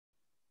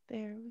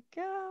There we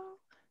go.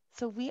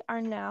 So we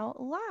are now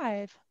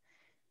live.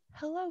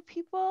 Hello,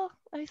 people.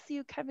 I see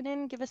you coming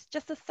in. Give us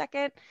just a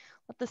second.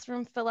 Let this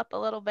room fill up a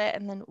little bit,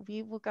 and then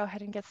we will go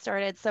ahead and get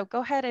started. So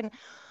go ahead and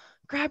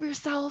grab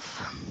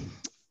yourself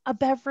a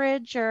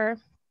beverage or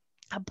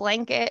a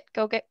blanket.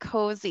 Go get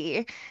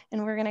cozy,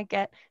 and we're going to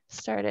get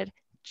started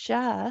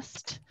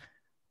just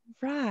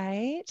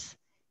right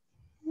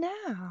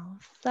now.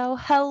 So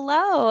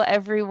hello,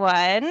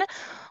 everyone.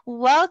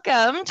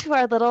 Welcome to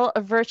our little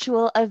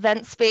virtual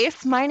event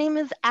space. My name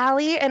is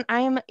Allie, and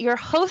I am your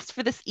host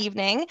for this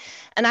evening.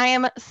 And I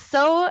am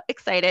so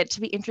excited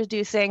to be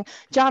introducing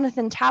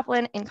Jonathan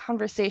Taplin in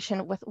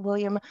conversation with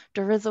William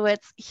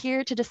Deresiewicz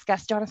here to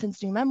discuss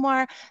Jonathan's new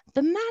memoir,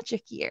 The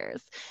Magic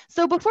Years.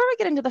 So before we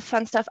get into the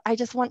fun stuff, I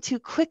just want to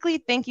quickly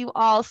thank you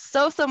all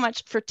so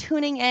much for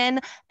tuning in,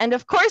 and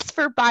of course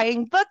for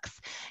buying books.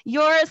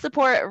 Your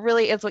support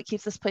really is what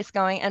keeps this place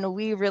going, and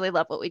we really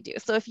love what we do.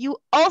 So if you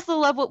also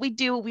love what we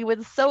do, we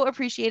would so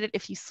appreciate it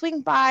if you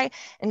swing by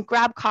and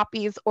grab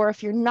copies, or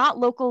if you're not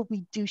local,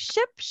 we do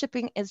ship.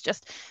 Shipping is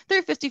just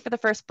 $3.50 for the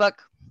first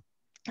book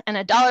and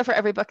 $1 for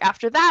every book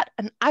after that.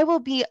 And I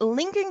will be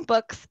linking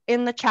books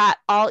in the chat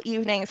all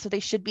evening, so they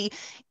should be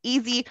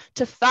easy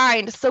to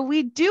find. So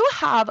we do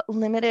have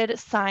limited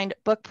signed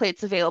book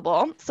plates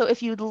available. So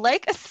if you'd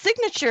like a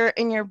signature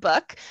in your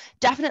book,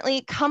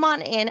 definitely come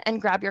on in and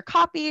grab your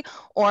copy,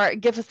 or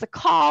give us a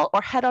call,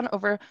 or head on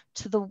over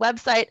to the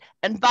website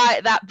and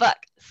buy that book.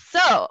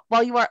 So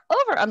while you are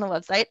over on the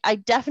website, I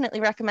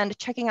definitely recommend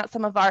checking out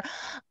some of our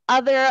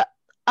other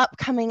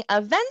upcoming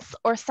events,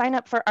 or sign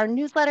up for our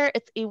newsletter.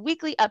 It's a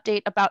weekly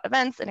update about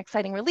events and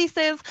exciting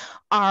releases,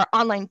 our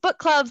online book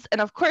clubs, and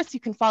of course you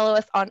can follow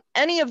us on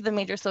any of the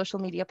major social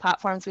media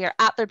platforms. We are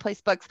at Third Place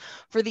Books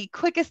for the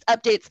quickest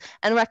updates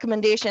and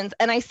recommendations.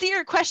 And I see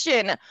your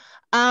question.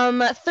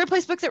 Third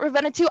Place Books at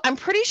Ravenna 2. I'm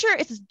pretty sure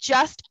it's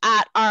just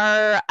at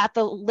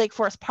the Lake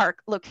Forest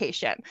Park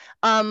location.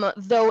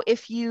 Though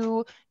if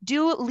you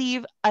do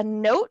leave a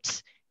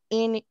note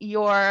in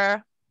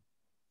your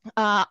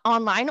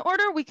online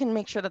order, we can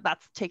make sure that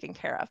that's taken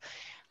care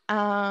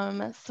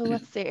of. So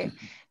let's see.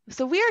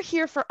 So we are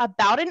here for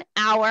about an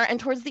hour, and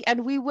towards the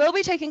end, we will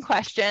be taking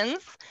questions.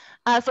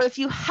 So if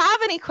you have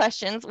any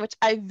questions, which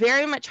I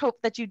very much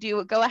hope that you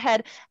do, go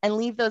ahead and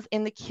leave those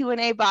in the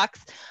Q&A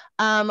box,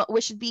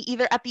 which should be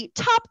either at the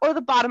top or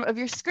the bottom of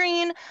your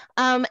screen.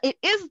 It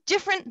is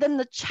different than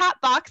the chat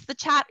box. The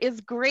chat is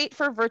great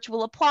for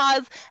virtual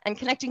applause and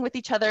connecting with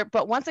each other,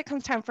 but once it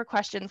comes time for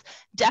questions,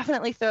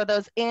 definitely throw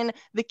those in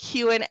the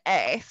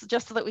Q&A,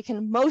 just so that we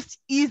can most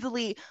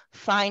easily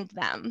find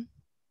them.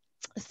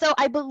 So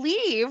I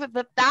believe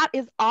that that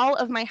is all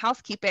of my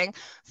housekeeping.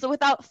 So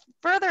without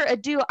further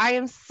ado, I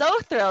am so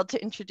thrilled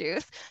to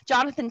introduce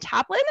Jonathan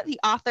Taplin, the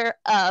author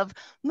of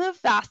Move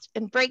Fast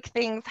and Break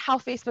Things: How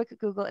Facebook,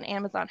 Google, and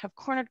Amazon Have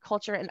Cornered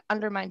Culture and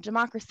Undermined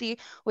Democracy,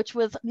 which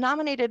was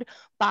nominated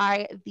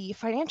by the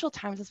Financial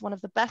Times as one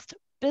of the best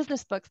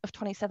business books of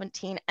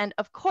 2017, and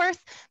of course,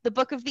 the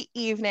book of the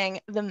evening,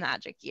 The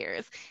Magic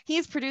Years.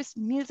 He's produced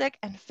music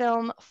and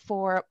film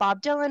for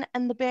Bob Dylan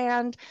and the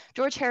Band,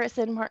 George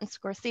Harrison, Martin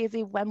Scorsese,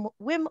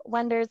 Wim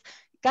Wenders,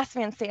 Gus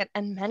Van Sant,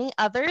 and many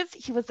others.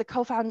 He was the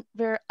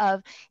co-founder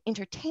of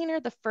Entertainer,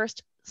 the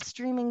first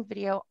streaming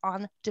video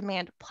on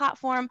demand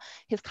platform.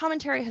 His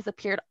commentary has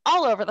appeared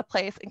all over the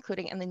place,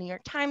 including in the New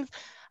York Times,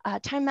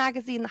 Time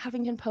Magazine, the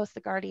Huffington Post,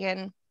 The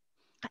Guardian,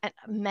 and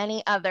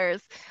many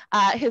others.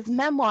 His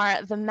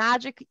memoir, The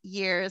Magic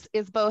Years,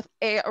 is both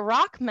a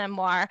rock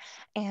memoir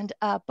and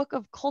a book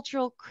of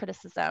cultural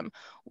criticism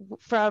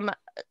from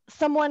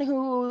someone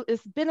who has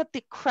been at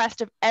the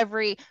crest of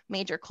every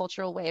major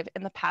cultural wave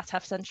in the past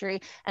half century,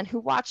 and who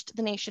watched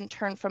the nation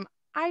turn from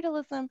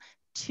idealism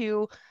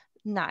to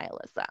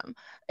nihilism.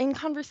 In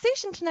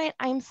conversation tonight,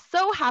 I'm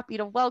so happy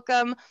to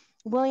welcome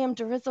William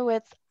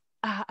Deresiewicz,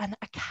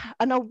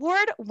 an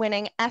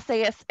award-winning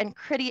essayist and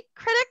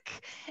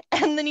critic,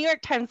 and the New York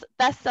Times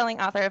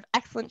best-selling author of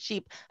Excellent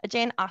Sheep, a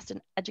Jane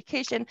Austen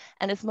education,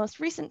 and his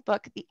most recent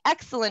book, The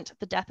Excellent: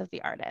 The Death of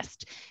the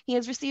Artist. He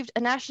has received a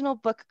National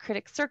Book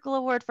Critics Circle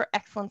Award for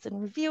excellence in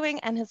reviewing,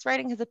 and his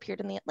writing has appeared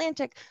in The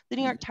Atlantic, The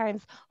New York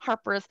Times,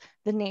 Harper's,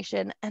 The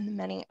Nation, and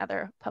many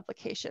other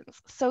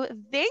publications. So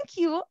thank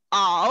you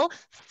all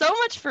so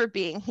much for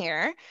being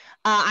here.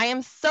 I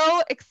am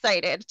so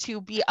excited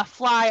to be a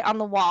fly on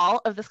the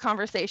wall of this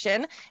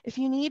conversation. If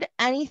you need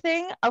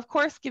anything, of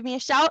course, give me a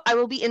shout. I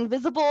will be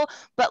invisible,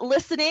 but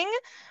listening.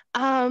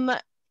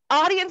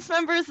 Audience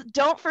members,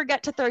 don't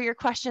forget to throw your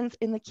questions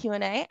in the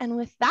Q&A. And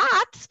with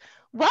that,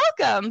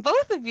 welcome,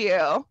 both of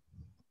you.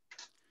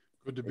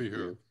 Good to be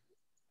here.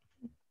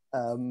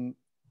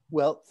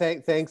 Well,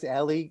 thanks,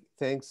 Allie.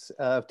 Thanks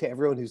to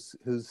everyone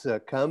who's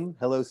come.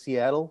 Hello,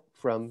 Seattle,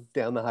 from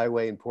down the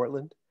highway in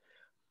Portland.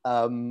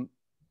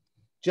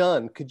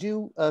 John, could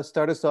you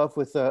start us off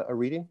with a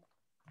reading?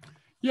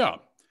 Yeah,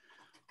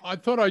 I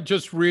thought I'd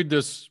just read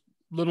this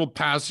little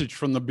passage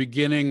from the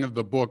beginning of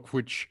the book,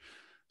 which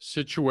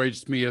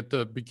situates me at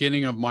the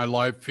beginning of my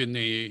life in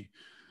the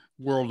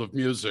world of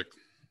music.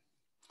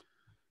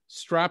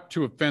 Strapped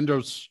to a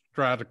Fender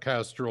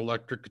Stratocaster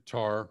electric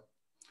guitar,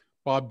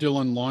 Bob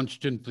Dylan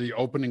launched into the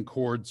opening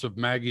chords of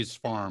Maggie's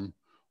Farm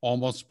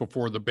almost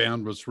before the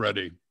band was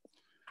ready.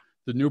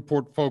 The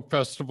Newport Folk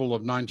Festival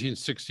of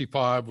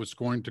 1965 was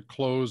going to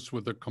close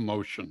with a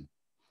commotion.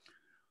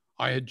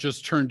 I had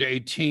just turned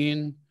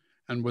 18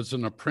 and was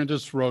an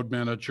apprentice road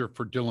manager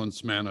for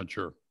Dylan's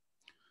manager.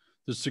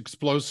 This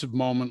explosive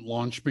moment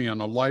launched me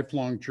on a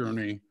lifelong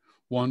journey,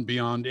 one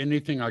beyond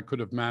anything I could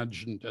have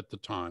imagined at the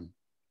time.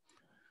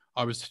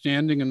 I was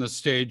standing in the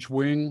stage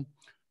wing,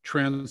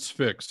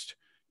 transfixed,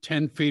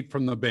 10 feet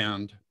from the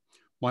band.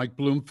 Mike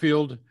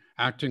Bloomfield,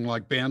 acting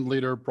like band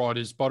leader, brought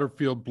his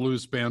Butterfield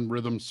Blues Band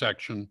rhythm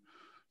section,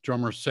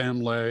 drummer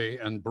Sam Lay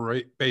and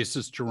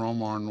bassist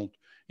Jerome Arnold,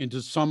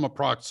 into some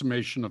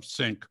approximation of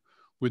sync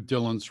with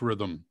Dylan's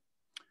rhythm.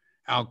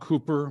 Al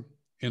Cooper,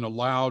 in a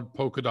loud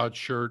polka dot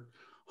shirt,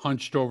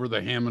 hunched over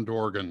the Hammond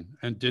organ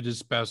and did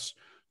his best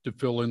to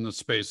fill in the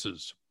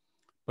spaces,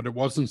 but it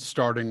wasn't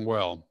starting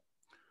well.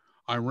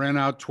 I ran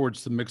out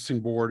towards the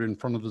mixing board in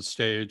front of the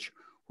stage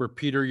where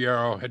Peter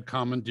Yarrow had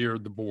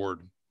commandeered the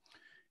board.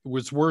 It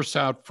was worse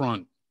out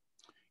front.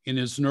 In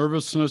his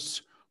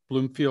nervousness,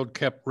 Bloomfield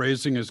kept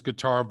raising his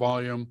guitar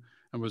volume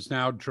and was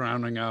now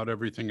drowning out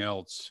everything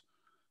else.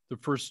 The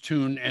first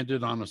tune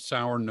ended on a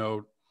sour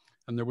note,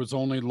 and there was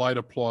only light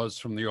applause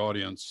from the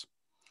audience.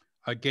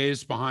 I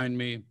gazed behind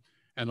me,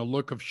 and a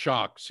look of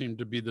shock seemed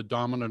to be the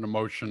dominant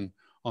emotion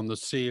on the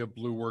sea of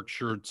blue work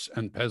shirts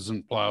and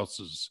peasant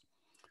blouses.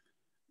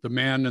 The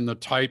man in the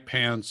tight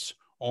pants,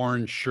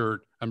 orange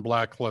shirt, and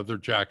black leather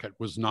jacket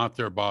was not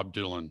their Bob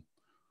Dylan.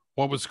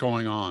 What was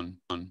going on?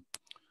 A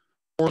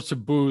force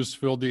of booze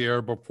filled the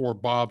air before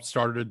Bob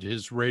started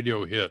his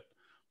radio hit,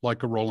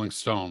 Like a Rolling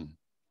Stone.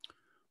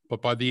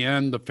 But by the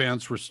end, the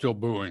fans were still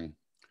booing.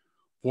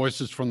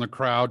 Voices from the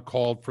crowd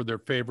called for their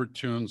favorite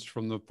tunes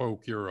from the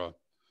folk era.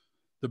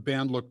 The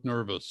band looked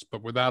nervous,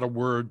 but without a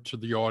word to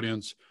the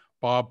audience,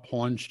 Bob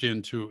plunged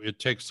into It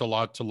Takes a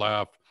Lot to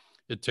Laugh,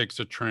 It Takes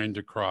a Train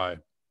to Cry.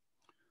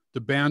 The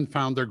band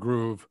found their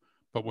groove,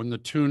 but when the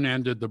tune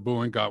ended, the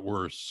booing got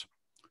worse.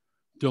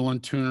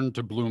 Dylan turned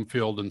to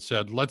Bloomfield and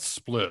said, "Let's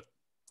split."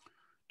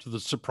 To the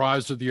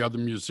surprise of the other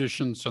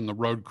musicians and the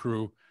road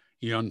crew,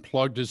 he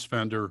unplugged his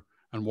Fender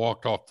and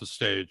walked off the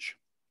stage.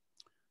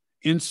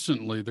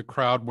 Instantly, the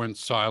crowd went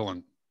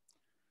silent.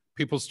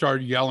 People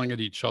started yelling at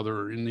each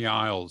other in the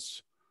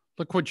aisles.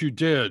 "Look what you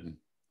did.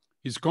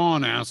 He's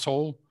gone,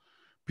 asshole."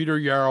 Peter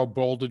Yarrow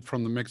bolted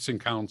from the mixing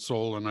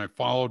console, and I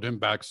followed him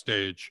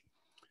backstage.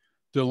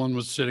 Dylan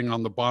was sitting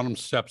on the bottom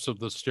steps of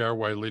the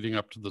stairway leading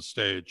up to the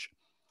stage.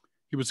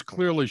 He was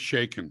clearly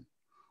shaken,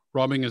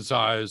 rubbing his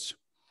eyes.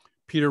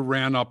 Peter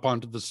ran up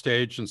onto the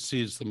stage and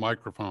seized the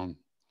microphone.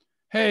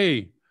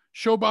 "Hey,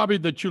 show Bobby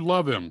that you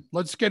love him.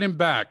 Let's get him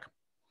back."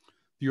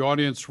 The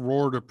audience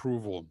roared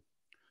approval.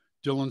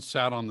 Dylan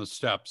sat on the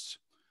steps.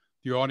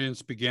 The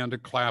audience began to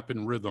clap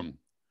in rhythm.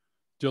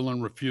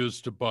 Dylan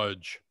refused to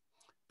budge.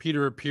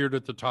 Peter appeared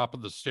at the top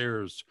of the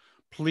stairs,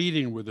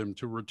 pleading with him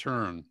to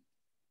return.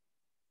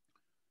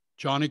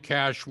 Johnny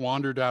Cash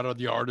wandered out of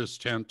the artist's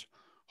tent,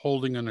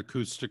 holding an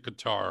acoustic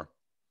guitar.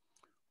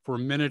 For a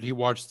minute, he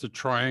watched the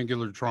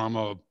triangular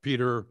drama of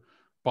Peter,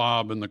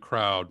 Bob, and the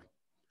crowd.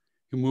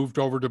 He moved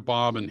over to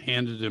Bob and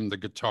handed him the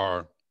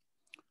guitar.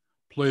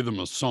 "Play them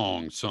a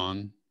song,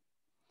 son."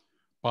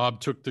 Bob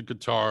took the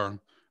guitar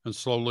and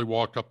slowly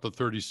walked up the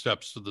 30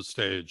 steps to the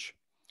stage.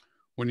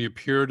 When he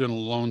appeared in a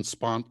lone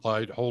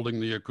spotlight holding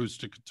the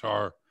acoustic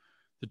guitar,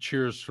 the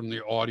cheers from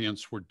the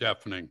audience were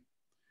deafening.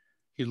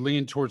 He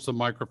leaned towards the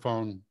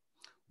microphone,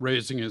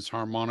 raising his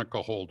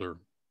harmonica holder.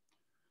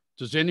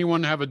 "Does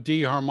anyone have a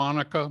D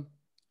harmonica?"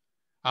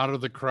 Out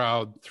of the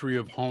crowd, 3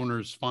 of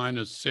Hohner's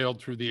finest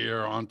sailed through the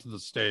air onto the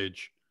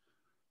stage.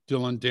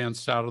 Dylan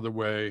danced out of the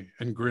way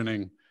and,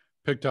 grinning,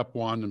 picked up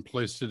one and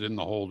placed it in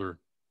the holder.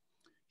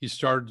 He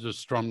started to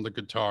strum the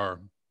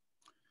guitar.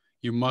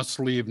 "You must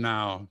leave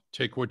now.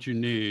 Take what you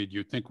need,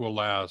 you think will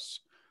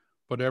last.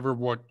 Whatever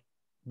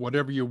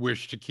you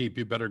wish to keep,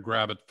 you better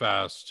grab it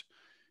fast.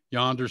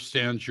 Yonder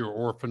stands your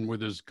orphan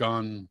with his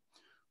gun,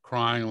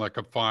 crying like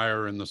a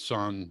fire in the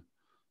sun.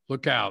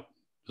 Look out,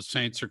 the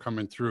saints are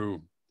coming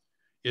through.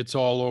 It's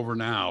all over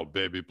now,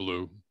 baby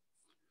blue."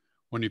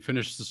 When he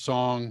finished the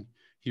song,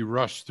 he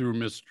rushed through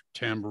Mr.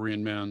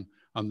 Tambourine Man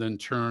and then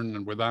turned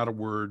and without a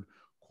word,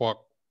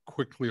 walked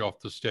quickly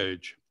off the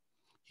stage.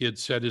 He had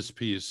said his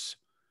piece.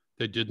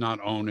 They did not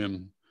own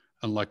him,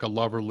 and like a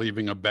lover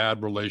leaving a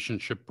bad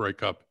relationship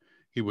breakup,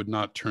 he would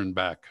not turn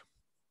back.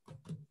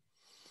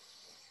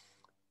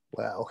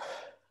 Wow.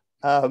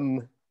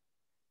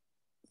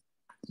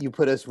 You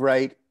put us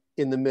right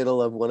in the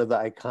middle of one of the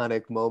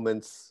iconic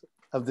moments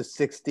of the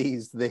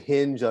 60s, the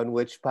hinge on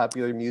which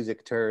popular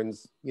music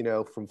turns, you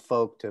know, from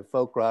folk to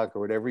folk rock or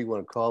whatever you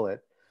want to call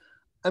it.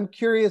 I'm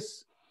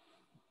curious,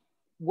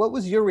 what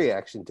was your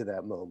reaction to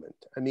that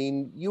moment? I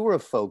mean, you were a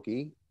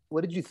folkie.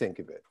 What did you think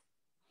of it?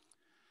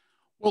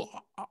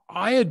 Well,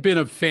 I had been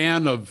a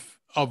fan of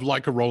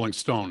Like a Rolling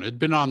Stone. It had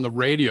been on the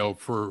radio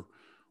for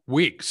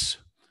weeks.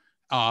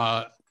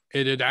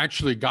 It had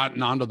actually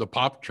gotten onto the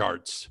pop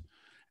charts.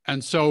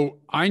 And so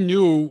I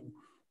knew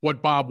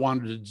what Bob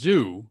wanted to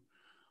do,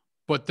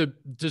 but the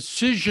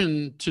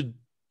decision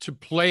to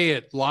play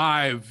it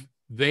live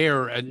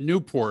there at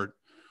Newport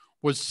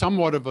was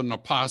somewhat of an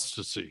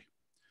apostasy.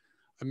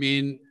 I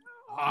mean,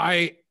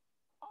 I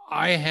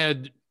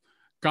had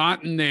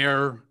gotten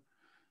there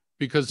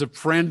because a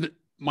friend,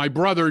 my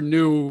brother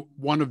knew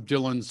one of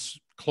Dylan's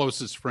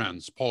closest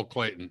friends, Paul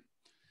Clayton,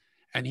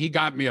 and he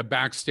got me a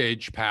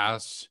backstage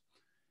pass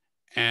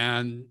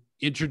and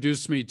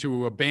introduced me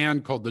to a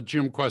band called the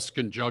Jim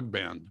Kweskin Jug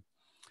Band.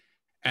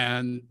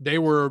 And they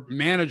were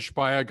managed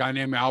by a guy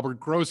named Albert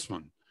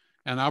Grossman.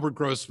 And Albert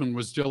Grossman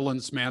was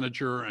Dylan's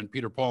manager and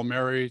Peter Paul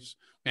Mary's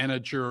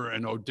manager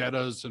and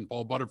Odetta's and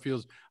Paul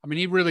Butterfield's. I mean,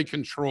 he really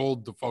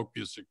controlled the folk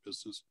music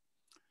business.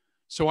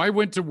 So I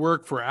went to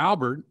work for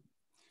Albert,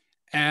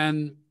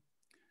 and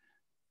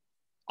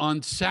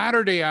on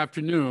Saturday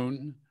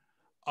afternoon,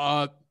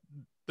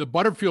 the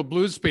Butterfield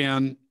Blues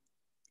Band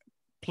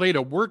played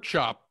a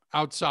workshop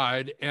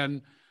outside,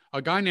 and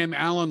a guy named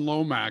Alan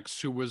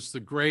Lomax, who was the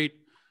great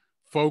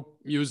folk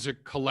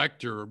music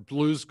collector,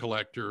 blues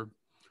collector,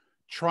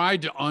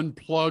 tried to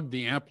unplug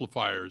the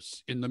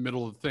amplifiers in the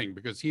middle of the thing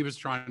because he was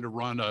trying to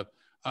run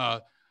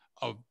a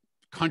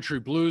country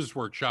blues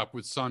workshop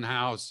with Son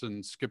House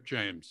and Skip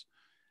James.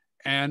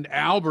 And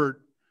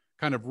Albert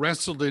kind of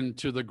wrestled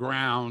into the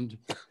ground.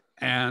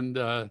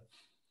 And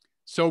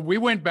so we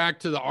went back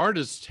to the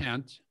artist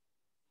tent,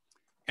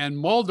 and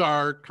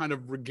Muldar kind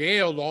of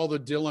regaled all the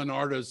Dylan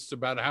artists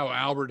about how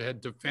Albert had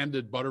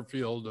defended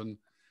Butterfield and,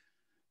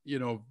 you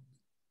know,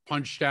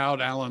 punched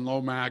out Alan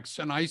Lomax.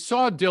 And I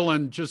saw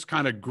Dylan just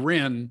kind of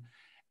grin.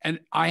 And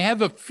I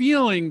have a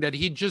feeling that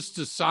he just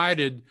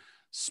decided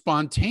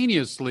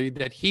spontaneously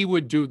that he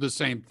would do the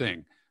same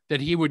thing,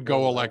 that he would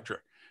go electric,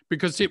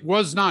 because it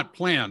was not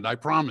planned, I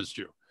promised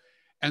you.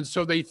 And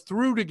so they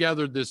threw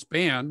together this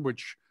band,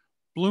 which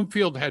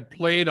Bloomfield had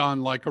played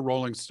on Like a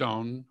Rolling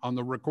Stone on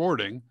the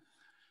recording,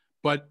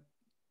 but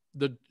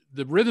the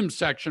rhythm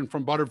section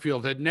from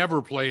Butterfield had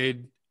never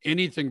played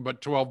anything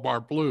but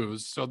 12-bar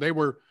blues. So they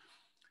were,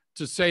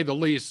 to say the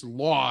least,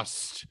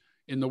 lost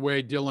in the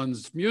way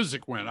Dylan's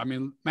music went. I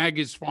mean,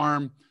 Maggie's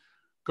Farm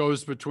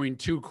goes between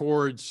two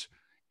chords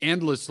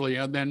endlessly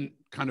and then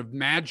kind of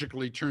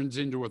magically turns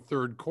into a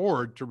third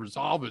chord to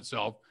resolve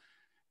itself.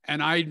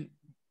 And I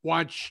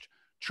watched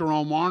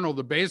Jerome Arnold,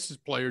 the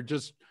bassist player,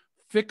 just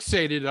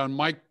fixated on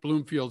Mike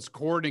Bloomfield's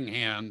chording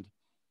hand,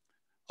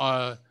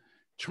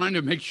 trying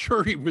to make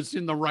sure he was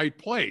in the right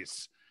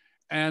place.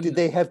 And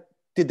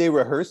did they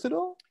rehearse at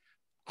all?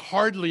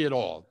 Hardly at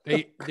all.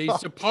 They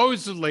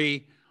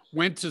supposedly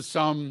went to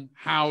some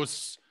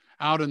house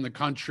out in the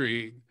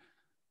country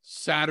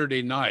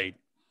Saturday night,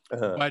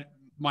 but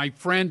my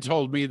friend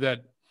told me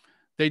that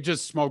they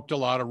just smoked a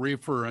lot of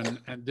reefer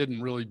and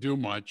didn't really do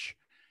much.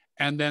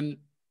 And then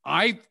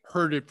I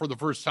heard it for the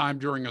first time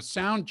during a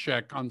sound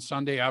check on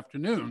Sunday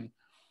afternoon,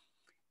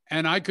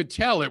 and I could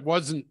tell it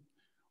wasn't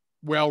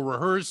well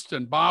rehearsed,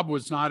 and Bob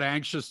was not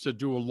anxious to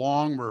do a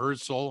long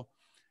rehearsal.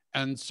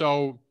 And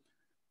so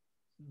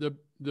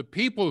the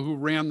people who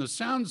ran the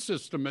sound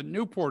system at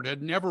Newport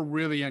had never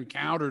really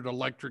encountered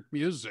electric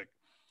music.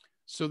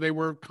 So they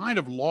were kind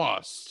of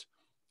lost.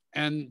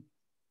 And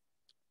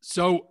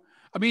so,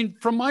 I mean,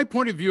 from my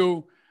point of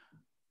view,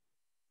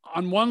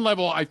 on one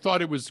level, I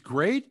thought it was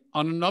great.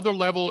 On another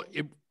level,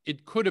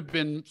 it could have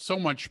been so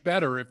much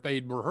better if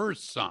they'd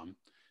rehearsed some.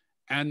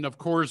 And of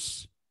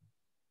course,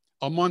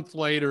 a month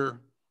later,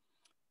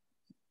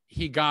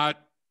 he got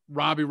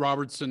Robbie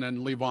Robertson and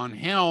Levon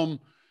Helm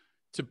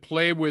to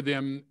play with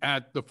him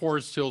at the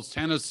Forest Hills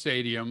Tennis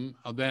Stadium.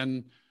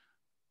 Then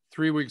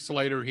 3 weeks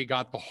later, he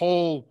got the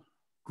whole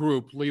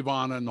group,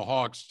 Levon and the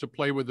Hawks, to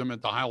play with him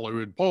at the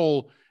Hollywood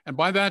Bowl. And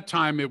by that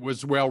time, it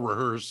was well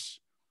rehearsed.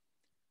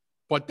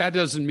 But that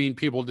doesn't mean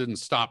people didn't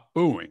stop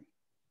booing.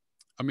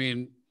 I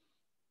mean,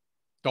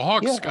 the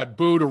Hawks got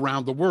booed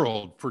around the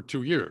world for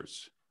 2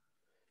 years.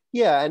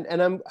 Yeah,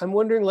 and I'm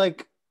wondering,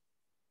 like,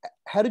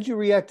 how did you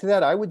react to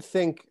that? I would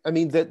think, I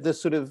mean, that the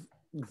sort of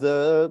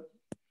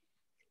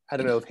I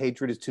don't know if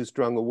hatred is too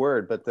strong a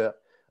word, but the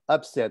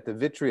upset, the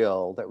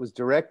vitriol that was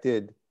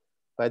directed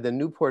by the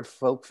Newport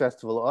Folk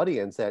Festival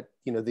audience at,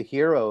 you know, the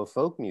hero of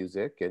folk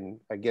music, and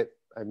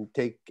I'm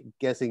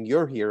guessing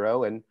your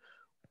hero, and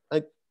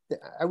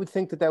I would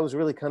think that was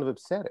really kind of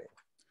upsetting.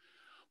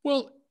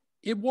 Well,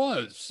 it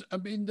was. I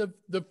mean,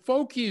 the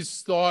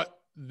folkies thought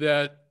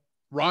that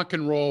rock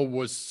and roll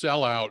was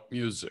sellout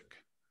music,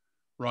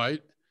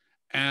 right?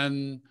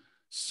 And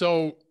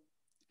so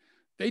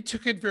they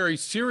took it very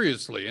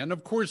seriously. And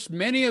of course,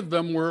 many of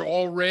them were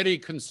already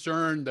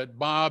concerned that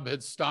Bob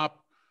had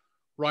stopped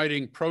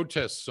writing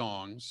protest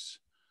songs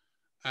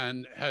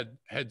and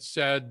had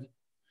said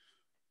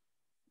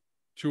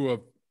to a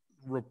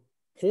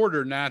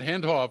reporter, Nat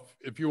Hentoff,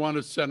 if you want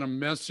to send a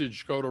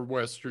message, go to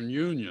Western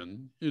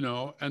Union, you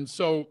know? And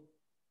so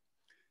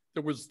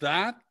there was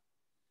that.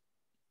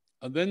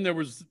 And then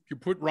you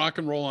put rock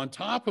and roll on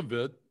top of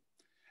it.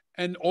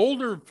 And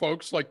older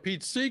folks like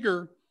Pete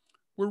Seeger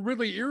were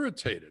really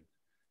irritated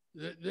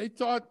They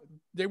thought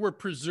they were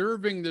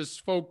preserving this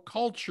folk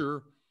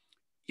culture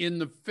in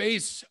the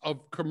face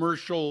of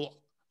commercial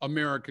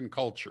American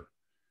culture.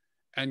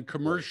 And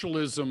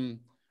commercialism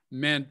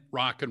meant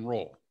rock and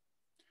roll.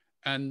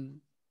 And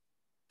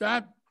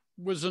that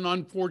was an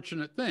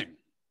unfortunate thing.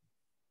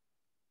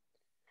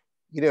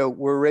 You know,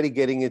 we're already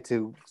getting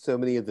into so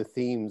many of the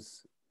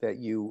themes that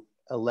you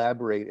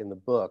elaborate in the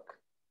book.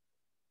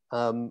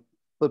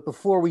 But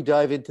before we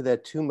dive into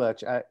that too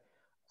much,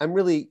 I'm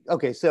really,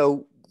 okay,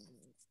 so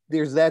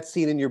there's that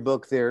scene in your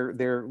book. There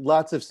are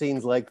lots of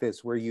scenes like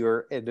this where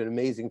you're at an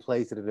amazing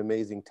place at an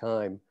amazing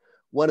time.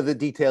 One of the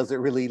details that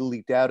really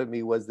leaped out at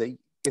me was that I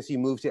guess you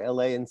moved to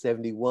LA in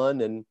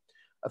 '71 and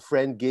a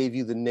friend gave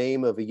you the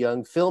name of a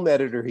young film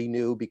editor he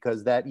knew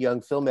because that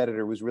young film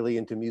editor was really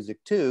into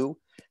music too.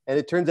 And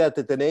it turns out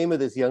that the name of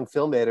this young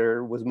film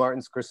editor was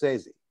Martin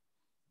Scorsese.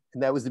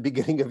 And that was the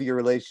beginning of your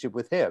relationship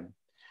with him.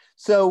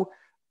 So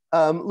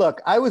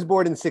look, I was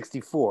born in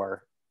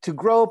 '64. To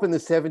grow up in the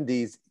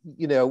 '70s,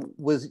 you know,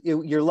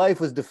 your life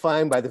was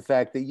defined by the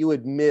fact that you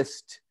had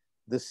missed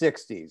the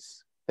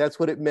 '60s. That's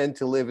what it meant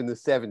to live in the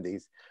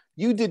 '70s.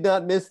 You did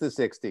not miss the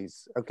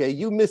 '60s, okay?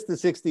 You missed the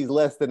 '60s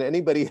less than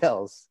anybody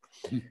else.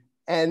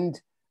 And,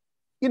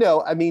 you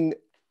know, I mean,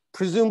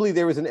 presumably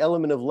there was an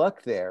element of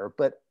luck there,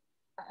 but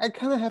I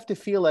kind of have to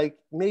feel like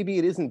maybe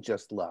it isn't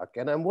just luck.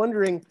 And I'm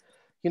wondering,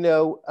 you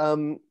know,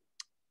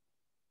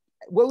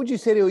 what would you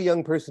say to a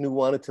young person who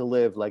wanted to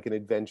live like an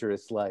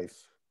adventurous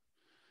life?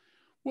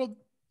 Well,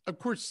 of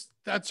course,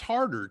 that's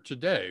harder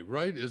today,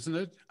 right? Isn't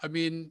it? I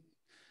mean,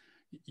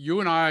 you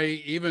and I,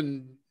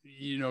 even,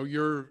 you know,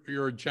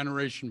 you're a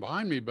generation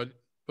behind me, but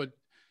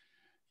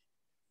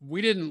we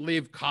didn't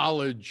leave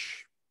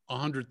college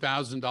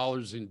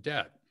 $100,000 in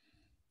debt.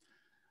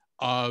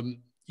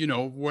 You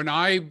know, when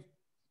I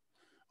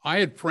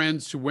had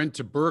friends who went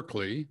to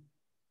Berkeley,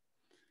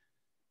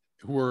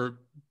 who were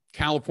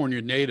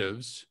California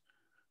natives,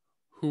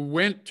 who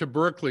went to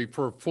Berkeley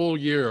for a full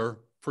year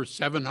for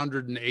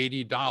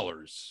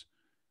 $780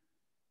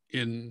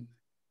 in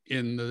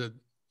the,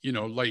 you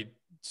know, late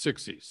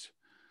 60s.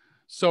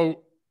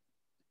 So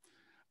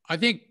I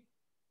think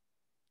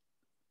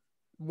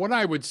what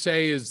I would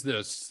say is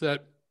this,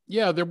 that,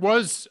 yeah, there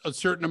was a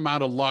certain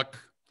amount of luck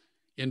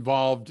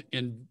involved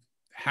in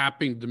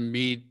happening to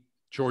meet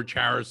George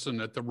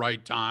Harrison at the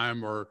right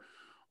time, or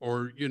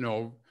you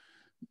know,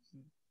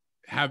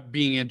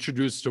 being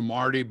introduced to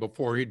Marty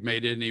before he'd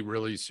made any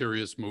really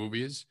serious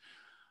movies.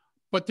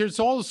 But there's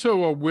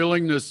also a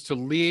willingness to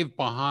leave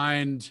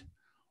behind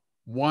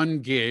one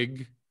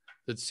gig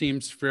that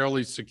seems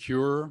fairly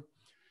secure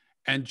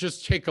and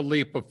just take a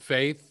leap of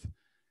faith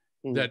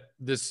that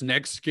this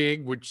next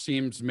gig, which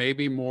seems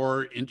maybe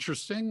more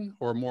interesting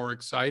or more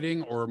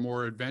exciting or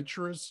more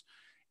adventurous,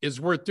 is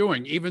worth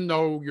doing, even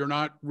though you're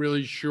not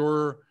really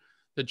sure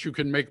that you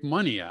can make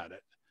money at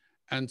it.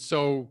 And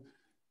so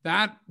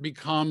that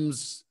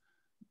becomes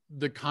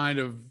the kind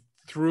of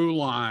through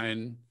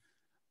line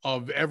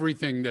of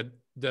everything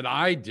that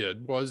I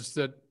did, was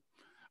that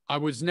I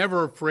was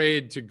never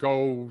afraid to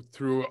go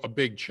through a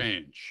big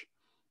change.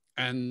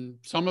 And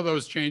some of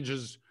those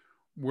changes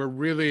were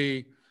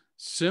really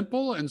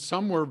simple and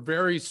some were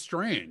very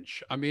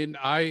strange. I mean,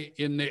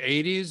 in the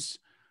 80s,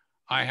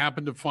 I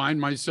happened to find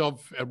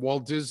myself at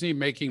Walt Disney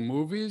making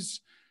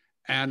movies,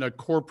 and a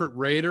corporate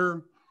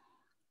raider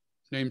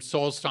named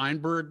Saul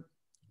Steinberg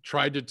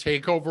tried to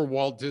take over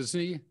Walt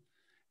Disney.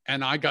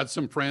 And I got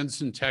some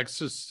friends in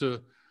Texas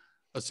to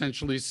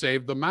essentially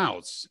save the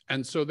mouse.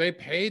 And so they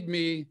paid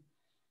me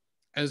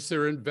as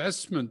their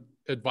investment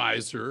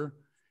advisor,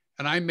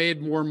 and I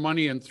made more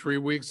money in 3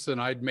 weeks than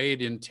I'd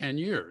made in 10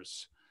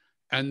 years.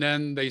 And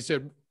then they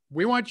said,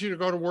 we want you to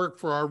go to work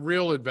for our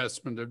real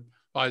investment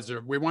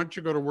advisor. We want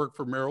you to go to work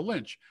for Merrill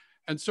Lynch.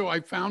 And so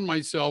I found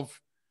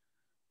myself,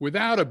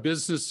 without a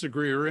business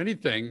degree or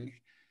anything,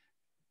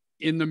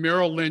 in the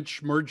Merrill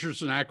Lynch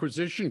Mergers and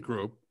Acquisition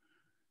Group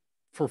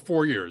for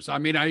 4 years. I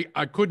mean,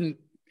 I couldn't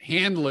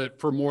handle it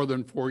for more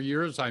than 4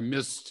 years. I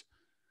missed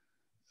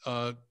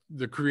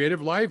the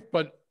creative life,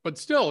 but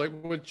still, it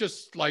was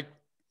just like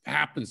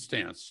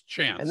happenstance,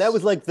 chance. And that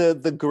was like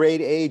the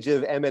great age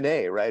of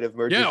M&A, right? Of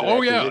mergers. Yeah. And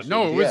Oh, yeah. acquisitions.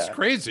 No, it was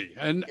crazy.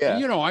 And, yeah,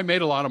 you know, I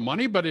made a lot of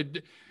money, but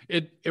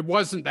it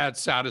wasn't that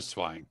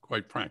satisfying,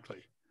 quite frankly.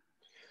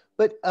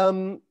 But,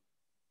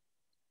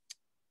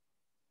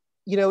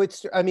 you know,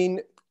 it's, I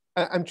mean,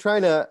 I'm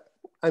trying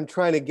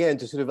again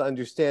to sort of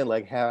understand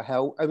like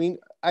how, I mean,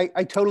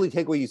 I totally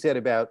take what you said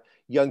about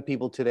young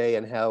people today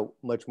and how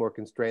much more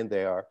constrained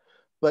they are.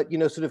 But, you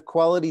know, sort of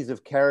qualities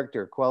of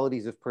character,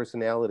 qualities of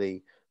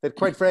personality that,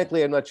 quite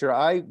frankly, I'm not sure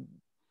I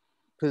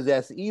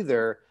possess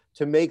either,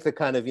 to make the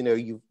kind of, you know,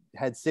 you've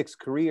had 6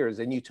 careers,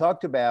 and you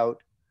talked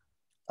about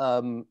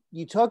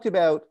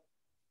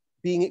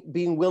being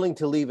willing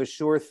to leave a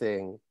sure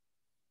thing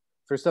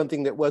for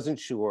something that wasn't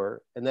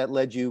sure, and that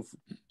led you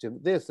to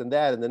this and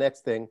that and the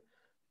next thing.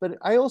 But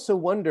I also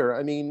wonder,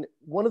 I mean,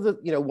 one of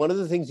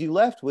the things you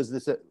left was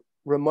this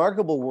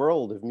remarkable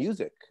world of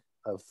music,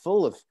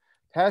 full of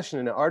passion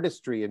and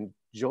artistry and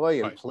joy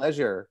and right.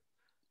 pleasure.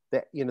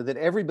 that, you know, that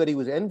everybody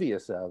was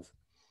envious of.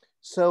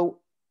 So,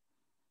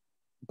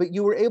 but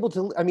you were able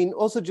to, I mean,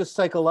 also just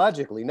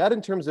psychologically, not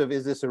in terms of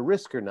is this a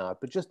risk or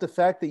not, but just the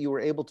fact that you were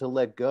able to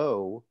let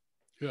go.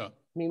 Yeah.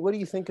 I mean, what do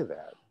you think of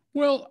that?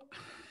 Well,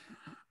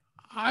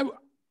 I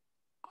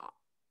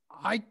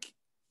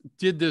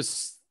did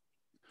this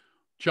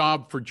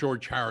job for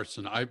George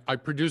Harrison. I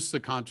produced the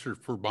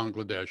concert for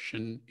Bangladesh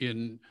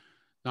in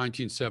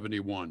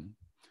 1971.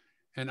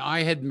 And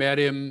I had met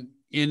him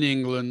in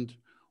England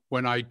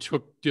when I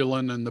took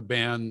Dylan and the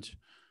band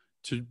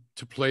to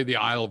play the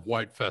Isle of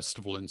Wight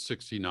Festival in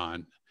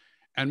 '69.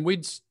 And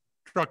we'd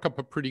struck up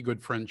a pretty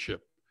good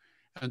friendship.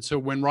 And so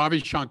when Ravi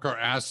Shankar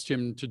asked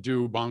him to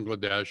do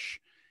Bangladesh,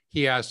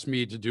 he asked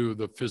me to do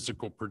the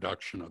physical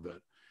production of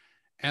it.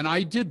 And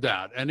I did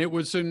that. And it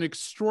was an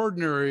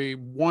extraordinary,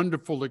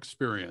 wonderful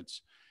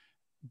experience.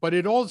 But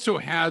it also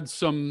had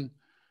some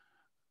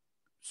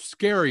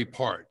scary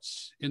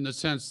parts in the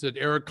sense that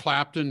Eric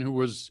Clapton, who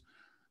was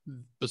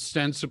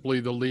ostensibly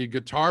the lead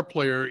guitar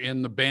player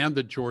in the band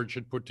that George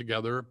had put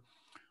together,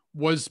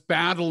 was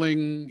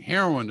battling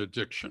heroin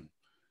addiction.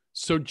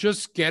 So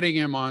just getting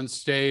him on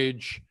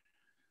stage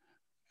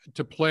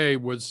to play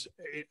was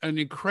an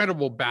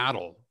incredible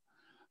battle.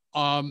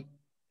 And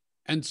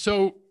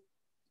so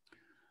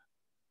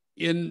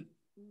in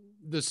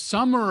the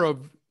summer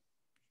of,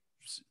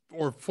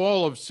 or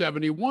fall of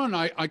 '71,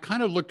 I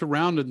kind of looked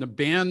around and the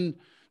band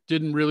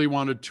didn't really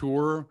want to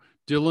tour.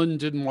 Dylan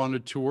didn't want to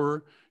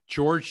tour.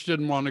 George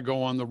didn't want to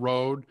go on the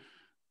road.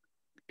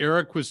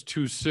 Eric was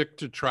too sick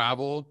to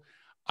travel.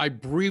 I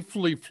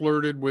briefly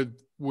flirted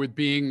with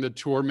being the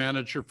tour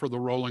manager for the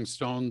Rolling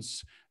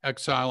Stones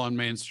Exile on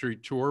Main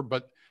Street tour.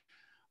 But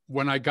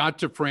when I got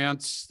to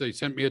France, they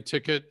sent me a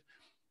ticket.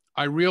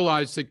 I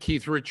realized that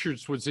Keith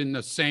Richards was in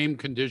the same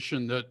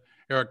condition that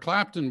Eric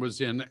Clapton was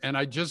in. And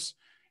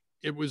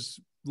it was,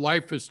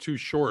 life is too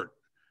short.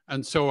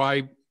 And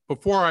so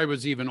before I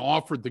was even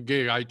offered the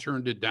gig, I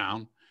turned it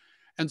down.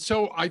 And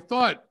so I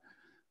thought,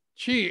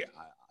 gee,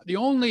 the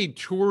only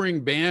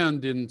touring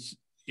band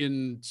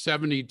in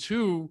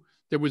 '72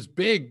 that was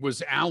big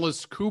was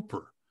Alice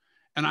Cooper.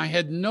 And I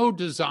had no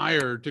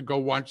desire to go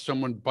watch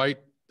someone bite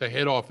the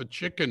head off a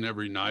chicken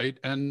every night.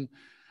 And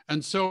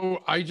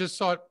so I just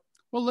thought,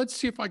 well, let's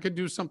see if I could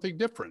do something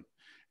different.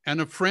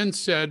 And a friend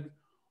said,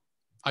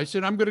 I'm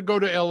going to go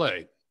to LA.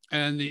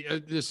 And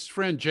this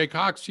friend, Jake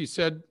Cox, he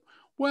said,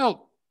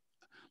 well,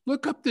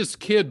 look up this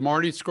kid,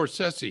 Marty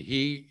Scorsese.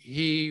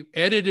 He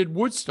edited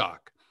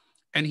Woodstock,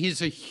 and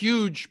he's a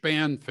huge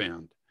band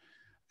fan.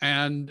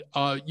 And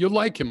you'll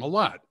like him a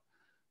lot.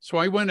 So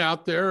I went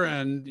out there,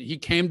 and he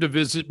came to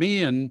visit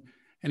me, and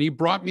he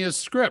brought me a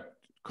script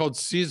called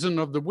Season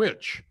of the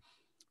Witch,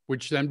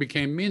 which then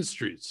became Mean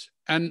Streets.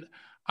 And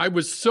I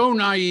was so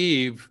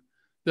naive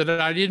that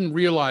I didn't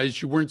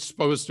realize you weren't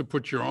supposed to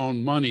put your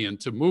own money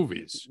into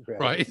movies,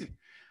 right?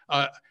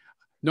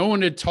 No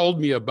one had told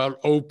me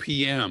about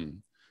OPM,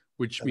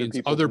 which means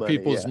other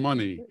people's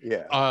money.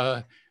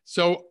 Yeah.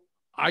 So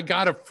I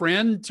got a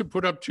friend to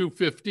put up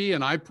 $250,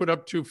 and I put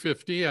up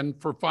 $250, and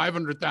for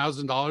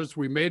 $500,000,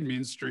 we made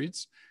Mean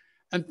Streets.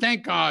 And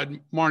thank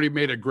God Marty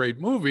made a great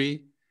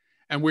movie,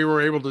 and we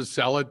were able to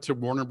sell it to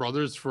Warner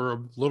Brothers for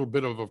a little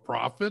bit of a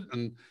profit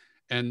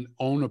and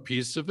own a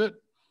piece of it.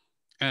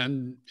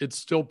 And it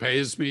still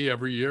pays me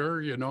every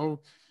year, you know,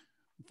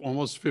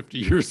 almost 50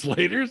 years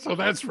later. So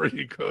that's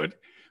pretty good.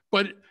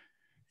 But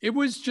it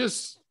was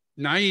just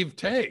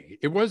naivete.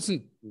 It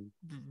wasn't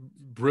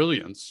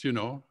brilliance, you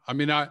know. I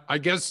mean, I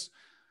guess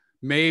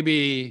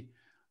maybe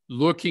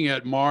looking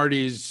at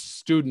Marty's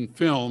student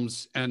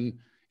films and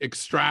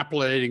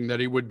extrapolating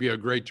that he would be a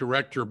great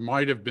director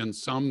might have been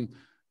some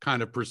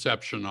kind of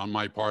perception on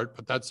my part,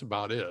 but that's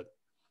about it.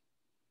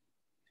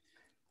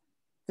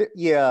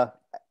 Yeah,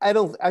 I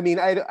don't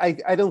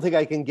think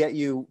I can get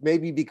you,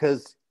 maybe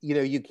because, you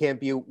know, you can't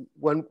be,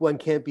 one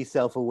can't be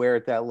self-aware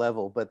at that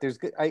level, but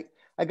I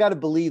got to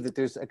believe that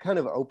there's a kind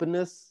of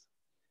openness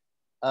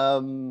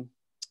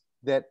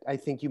that I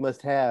think you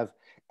must have.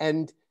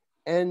 And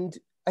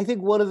I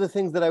think one of the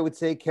things that I would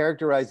say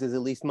characterizes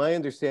at least my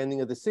understanding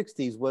of the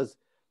 60s was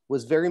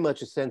very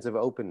much a sense of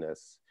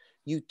openness.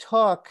 You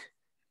talk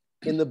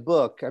in the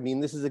book, I mean,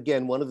 this is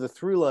again, one of the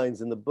through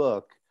lines in the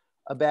book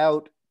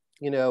about,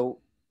 you know,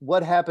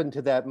 what happened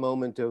to that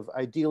moment of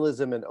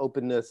idealism and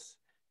openness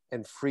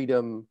and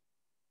freedom.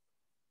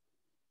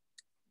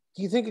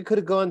 Do you think it could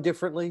have gone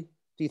differently?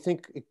 Do you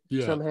think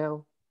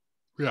somehow?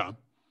 Yeah.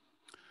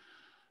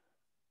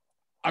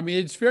 I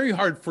mean, it's very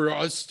hard for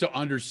us to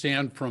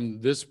understand from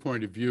this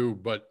point of view,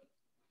 but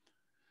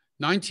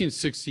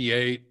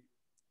 1968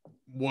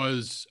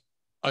 was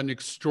an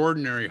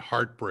extraordinary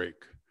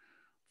heartbreak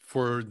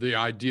for the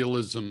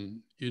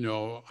idealism, you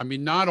know. I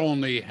mean, not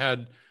only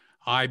had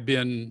I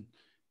been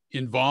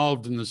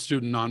involved in the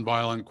Student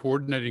Nonviolent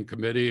Coordinating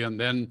Committee and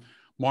then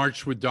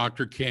marched with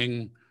Dr.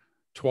 King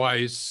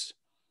twice,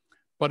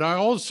 but I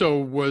also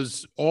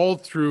was all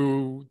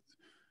through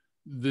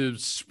the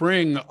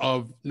spring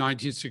of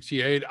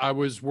 1968, I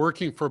was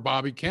working for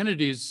Bobby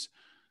Kennedy's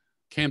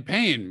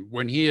campaign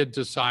when he had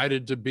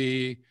decided to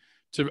be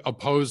to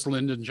oppose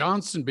Lyndon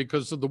Johnson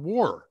because of the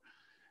war.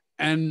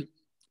 And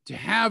to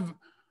have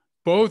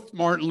both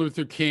Martin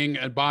Luther King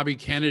and Bobby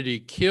Kennedy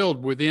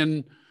killed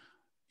within,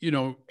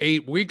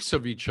 8 weeks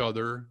of each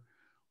other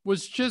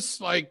was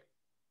just like,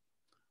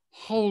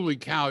 holy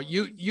cow,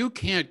 you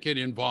can't get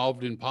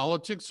involved in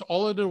politics.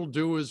 All it'll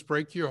do is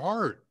break your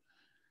heart.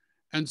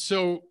 And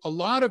so a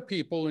lot of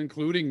people,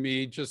 including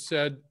me, just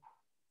said,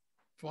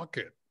 fuck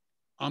it.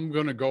 I'm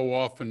going to go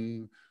off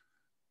and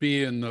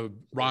be in the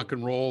rock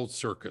and roll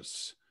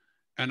circus,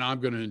 and I'm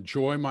going to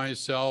enjoy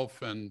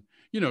myself. And,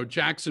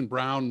 Jackson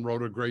Browne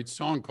wrote a great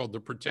song called The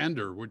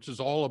Pretender, which is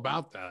all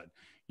about that,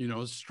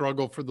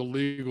 struggle for the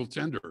legal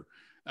tender,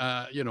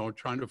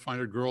 trying to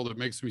find a girl that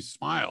makes me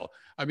smile.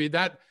 I mean,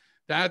 that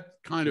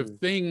kind of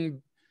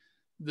thing,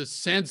 the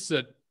sense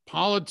that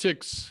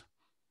politics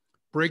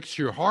breaks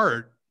your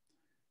heart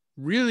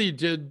really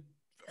did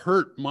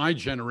hurt my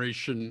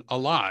generation a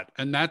lot.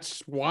 And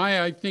that's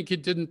why I think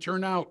it didn't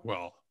turn out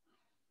well.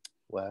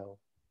 Wow.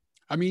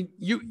 I mean,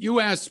 you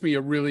asked me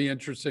a really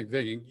interesting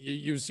thing.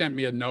 You sent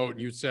me a note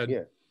and you said,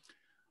 yeah.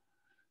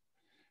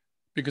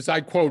 Because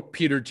I quote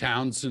Peter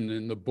Townsend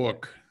in the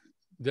book,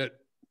 that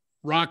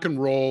rock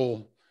and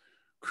roll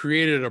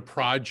created a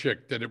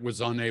project that it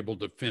was unable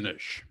to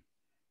finish.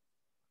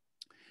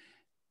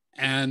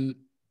 And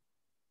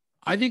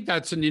I think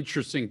that's an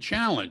interesting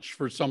challenge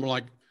for someone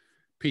like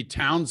Pete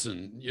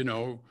Townsend,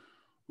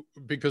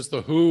 because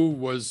The Who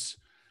was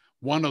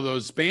one of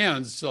those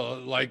bands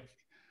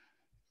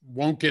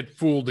won't get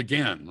fooled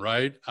again,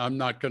 right? I'm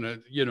not gonna,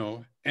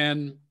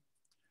 and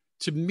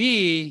to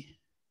me,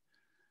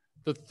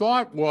 the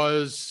thought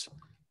was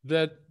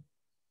that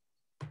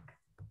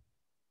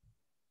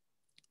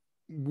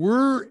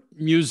we're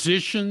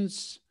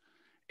musicians,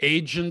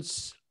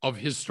 agents of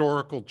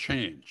historical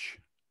change.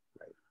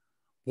 Right.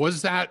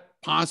 Was that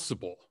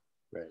possible?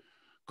 Right.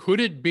 Could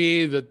it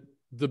be that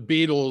the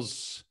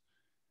Beatles,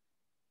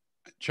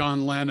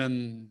 John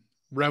Lennon,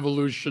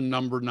 Revolution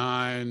Number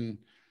 9,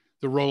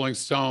 the Rolling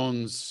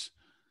Stones,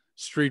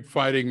 Street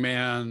Fighting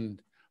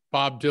Man,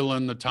 Bob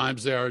Dylan, The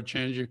Times They Are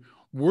Changing,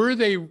 were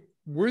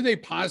they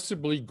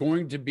possibly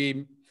going to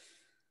be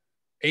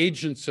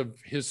agents of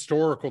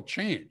historical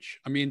change?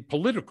 I mean,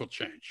 political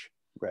change.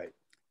 Right.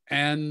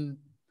 And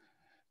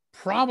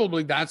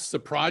probably that's the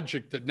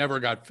project that never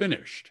got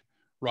finished,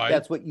 right?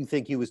 That's what you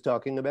think he was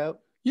talking about?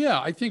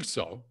 Yeah, I think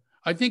so.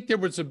 I think there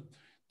was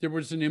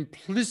an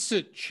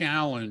implicit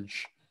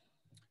challenge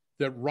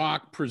that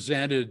rock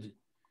presented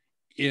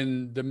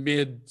in the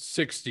mid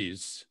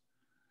 60s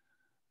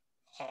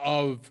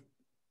of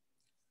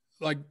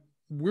like,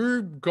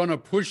 we're going to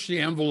push the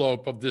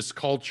envelope of this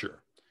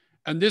culture.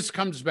 And this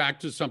comes back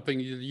to something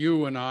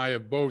you and I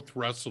have both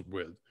wrestled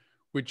with,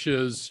 which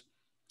is,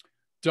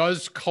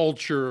 does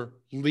culture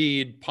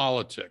lead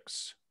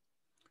politics?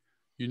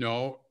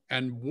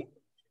 And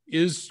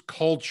is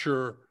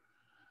culture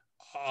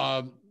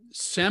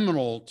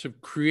seminal to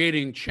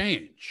creating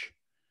change?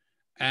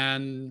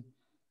 And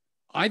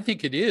I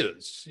think it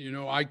is.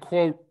 I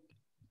quote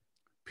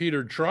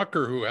Peter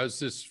Drucker, who has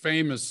this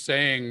famous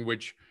saying,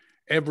 which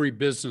every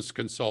business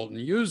consultant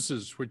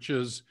uses, which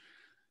is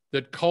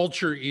that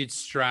culture eats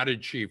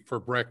strategy for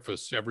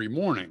breakfast every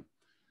morning,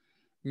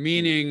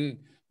 meaning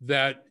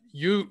that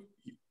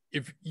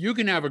if you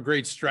can have a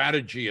great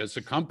strategy as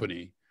a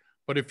company,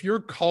 but if your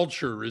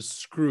culture is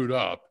screwed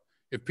up,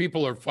 if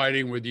people are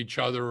fighting with each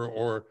other,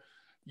 or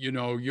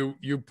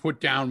you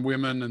put down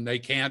women and they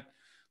can't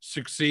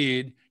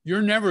succeed,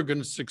 you're never going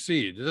to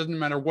succeed. It doesn't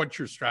matter what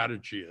your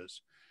strategy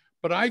is.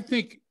 But I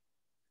think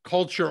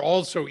culture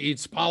also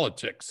eats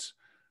politics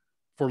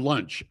for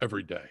lunch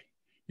every day,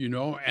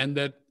 and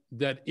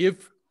that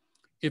if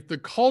the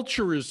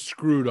culture is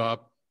screwed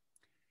up,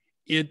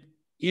 it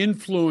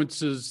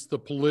influences the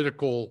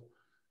political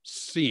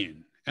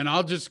scene. And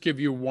I'll just give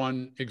you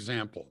one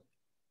example.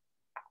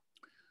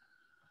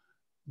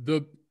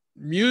 The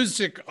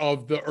music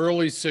of the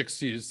early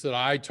 60s that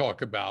I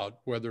talk about,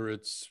 whether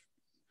it's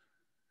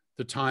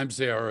The Times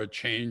They Are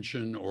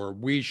A-Changin', or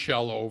We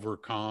Shall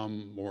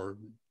Overcome, or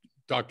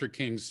Dr.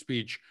 King's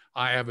speech,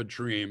 I Have a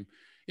Dream,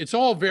 it's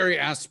all very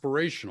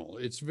aspirational.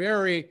 It's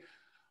very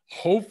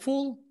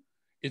hopeful.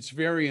 It's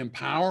very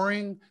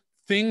empowering.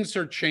 Things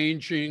are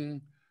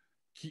changing,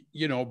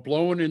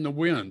 blowing in the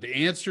wind. The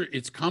answer,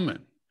 it's coming.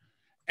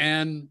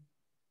 And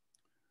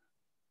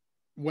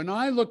when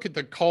I look at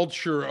the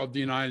culture of the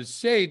United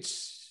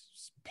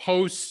States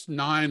post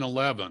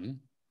 9/11,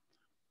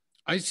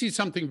 I see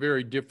something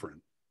very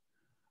different.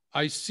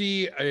 I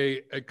see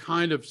a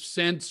kind of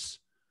sense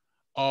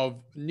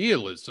of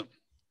nihilism.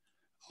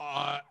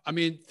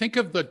 Think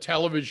of the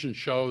television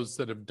shows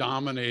that have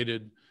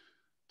dominated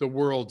the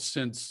world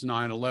since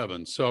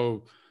 9/11.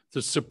 So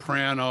The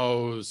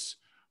Sopranos,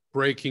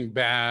 Breaking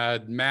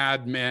Bad,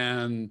 Mad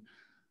Men,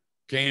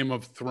 Game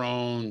of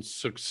Thrones,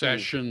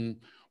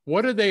 Succession.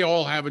 What do they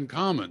all have in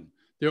common?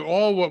 They're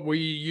all what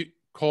we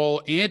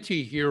call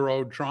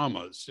anti-hero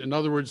dramas. In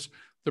other words,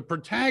 the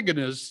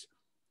protagonist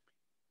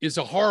is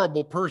a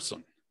horrible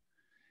person.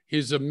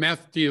 He's a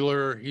meth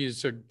dealer.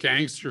 He's a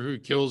gangster who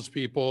kills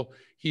people.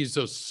 he's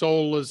a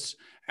soulless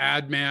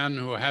ad man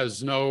who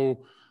has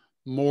no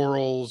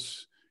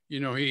morals. You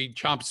know, he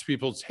chops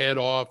people's head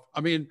off. I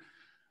mean,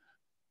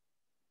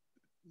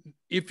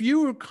 if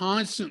you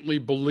constantly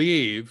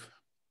believe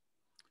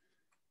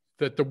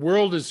that the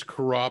world is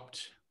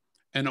corrupt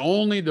and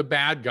only the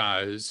bad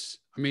guys,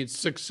 I mean,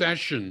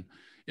 Succession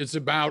is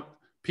about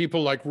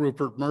people like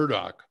Rupert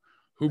Murdoch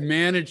who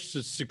managed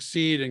to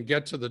succeed and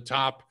get to the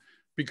top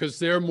because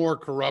they're more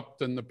corrupt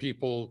than the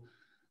people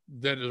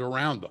that are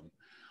around them.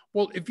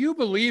 Well, if you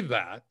believe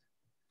that,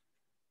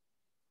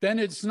 then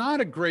it's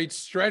not a great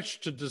stretch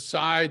to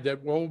decide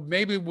that, well,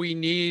 maybe we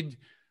need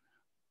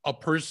a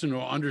person who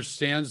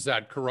understands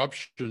that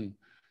corruption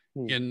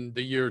in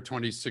the year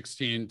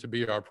 2016 to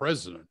be our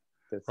president.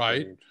 That's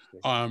right?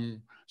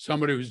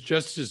 Somebody who's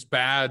just as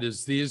bad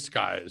as these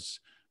guys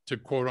to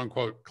quote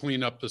unquote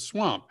clean up the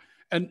swamp.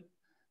 And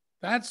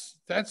that's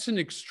an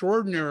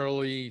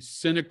extraordinarily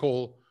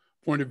cynical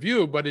point of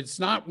view, but it's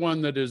not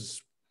one that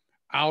is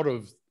out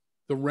of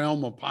the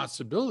realm of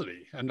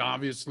possibility. And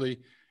obviously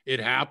it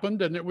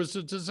happened and it was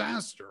a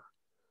disaster.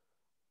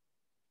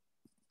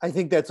 I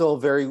think that's all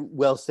very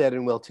well said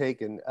and well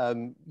taken.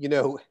 You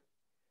know,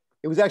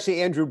 it was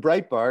actually Andrew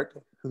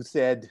Breitbart who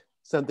said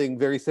something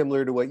very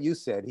similar to what you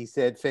said. He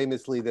said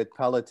famously that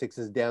politics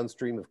is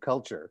downstream of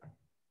culture.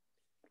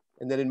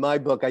 And then in my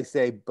book, I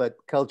say, but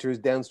culture is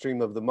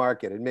downstream of the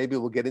market. And maybe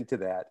we'll get into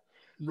that.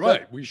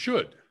 Right, but we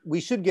should.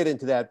 We should get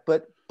into that.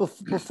 But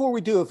before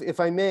we do, if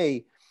I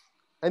may,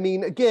 I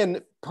mean,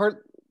 again,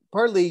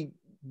 partly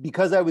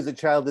because I was a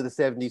child of the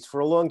 70s, for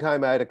a long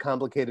time, I had a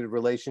complicated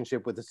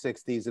relationship with the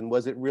 60s and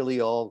wasn't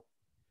really all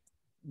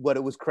what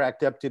it was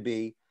cracked up to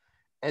be.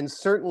 And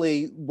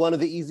certainly one of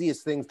the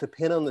easiest things to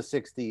pin on the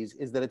 60s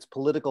is that its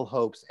political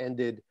hopes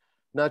ended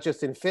not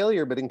just in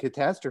failure, but in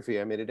catastrophe.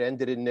 I mean, it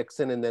ended in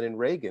Nixon and then in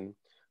Reagan.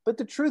 But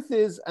the truth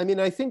is, I mean,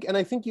 I think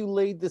you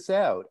laid this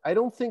out. I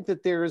don't think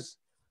that there's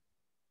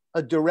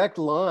a direct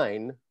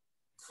line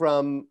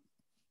from,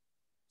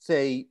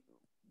 say,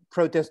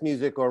 protest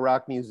music or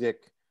rock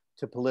music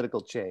to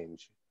political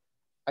change.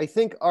 I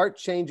think art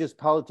changes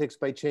politics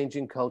by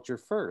changing culture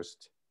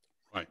first.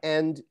 Right.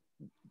 And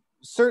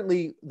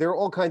certainly there are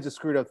all kinds of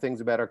screwed up things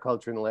about our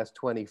culture in the last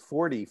 20,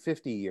 40,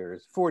 50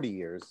 years, 40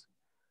 years.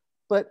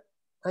 But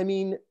I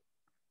mean,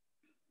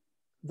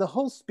 the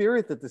whole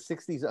spirit that the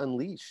 60s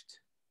unleashed,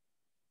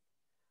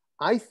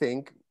 I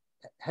think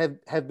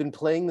have been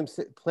playing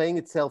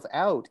itself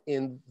out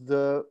in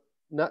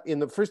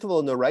first of all,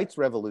 in the rights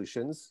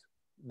revolutions,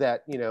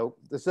 that, you know,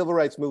 the civil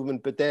rights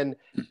movement, but then,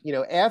 you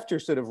know, after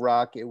sort of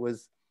rock, it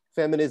was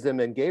feminism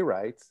and gay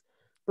rights.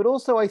 But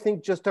also I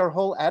think just our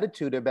whole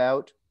attitude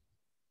about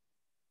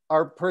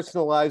our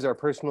personal lives, our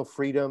personal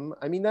freedom.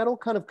 I mean, that all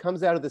kind of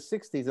comes out of the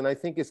 60s, and I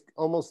think is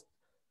almost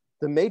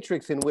the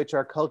matrix in which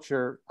our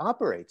culture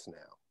operates now.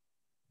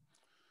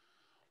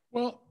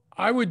 Well,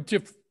 I would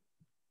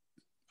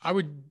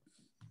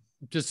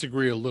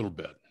disagree a little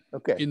bit.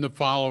 Okay. In the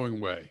following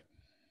way,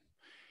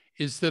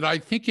 is that I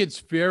think it's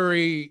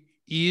very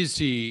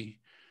easy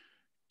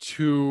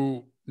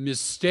to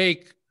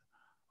mistake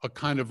a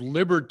kind of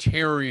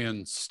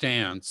libertarian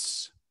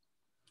stance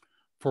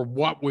for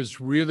what was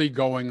really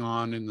going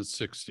on in the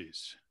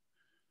 60s.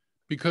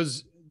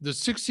 Because the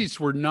 60s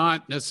were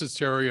not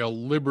necessarily a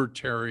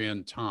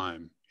libertarian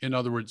time. In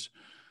other words,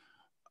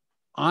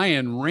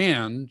 Ayn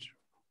Rand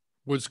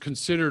was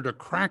considered a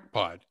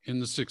crackpot in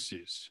the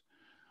 60s.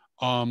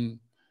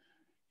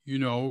 You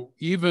know,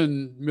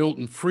 even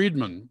Milton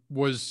Friedman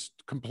was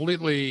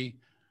completely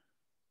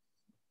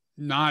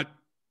not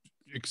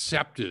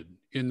accepted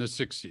in the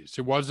 60s.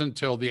 It wasn't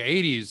until the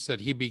 80s that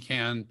he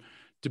began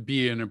to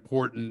be an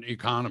important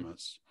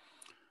economist.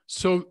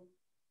 So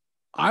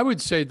I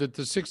would say that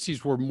the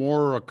 60s were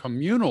more a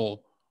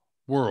communal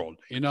world.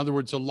 In other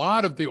words, a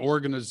lot of the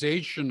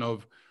organization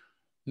of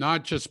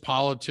not just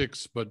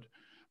politics, but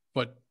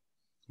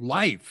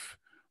life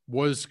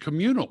was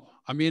communal.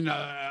 I mean,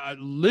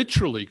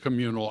 literally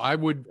communal. I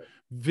would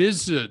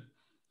visit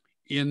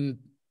in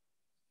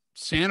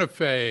Santa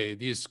Fe,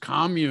 these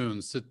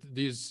communes that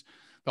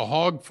the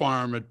hog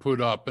farm had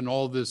put up and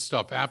all this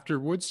stuff after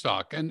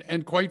Woodstock.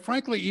 And quite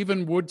frankly,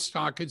 even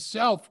Woodstock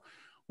itself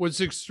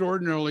was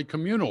extraordinarily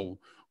communal.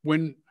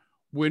 When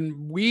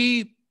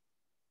the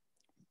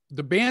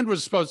band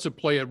was supposed to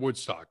play at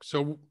Woodstock.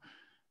 So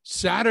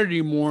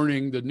Saturday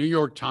morning, the New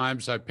York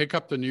Times, I pick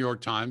up the New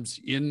York Times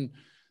in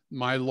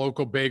my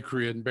local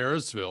bakery in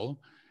Bearsville,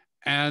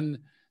 and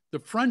the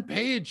front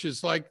page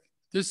is like,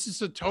 this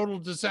is a total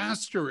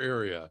disaster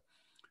area.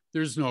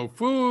 There's no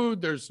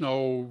food, there's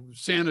no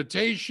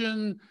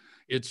sanitation,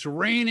 it's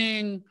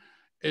raining,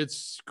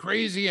 it's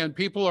crazy, and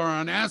people are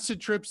on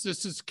acid trips.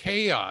 This is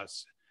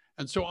chaos.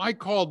 And so I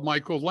called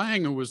Michael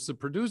Lang, who was the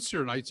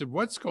producer, and I said,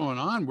 what's going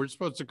on? We're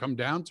supposed to come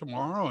down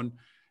tomorrow.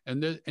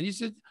 And he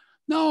said,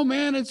 no,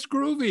 man, it's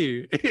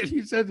groovy.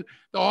 He said,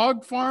 the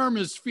hog farm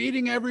is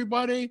feeding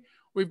everybody.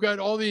 We've got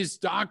all these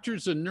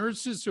doctors and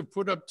nurses who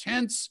put up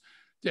tents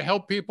to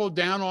help people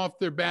down off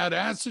their bad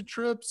acid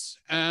trips.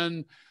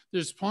 And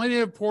there's plenty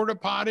of porta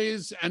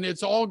potties, and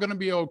it's all going to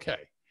be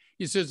okay.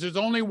 He says, there's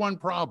only one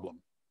problem.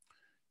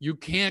 You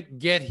can't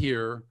get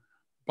here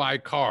by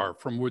car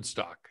from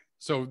Woodstock.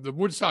 So the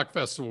Woodstock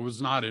Festival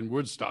was not in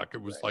Woodstock.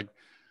 It was like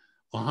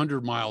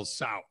 100 miles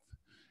south.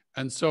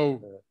 And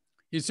so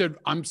he said,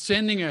 I'm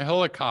sending a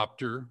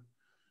helicopter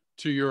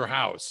to your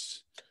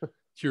house, to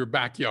your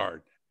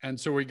backyard. And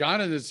so we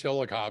got in this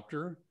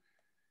helicopter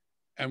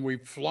and we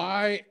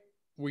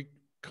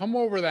come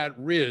over that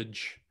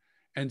ridge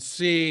and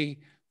see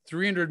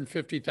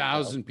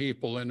 350,000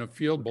 people in a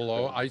field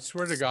below. I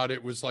swear to God,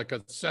 it was like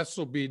a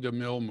Cecil B.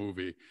 DeMille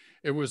movie.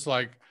 It was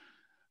like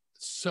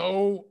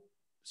so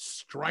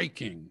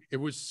striking. It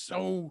was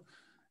so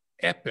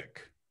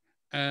epic.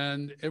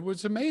 And it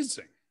was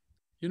amazing,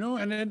 you know,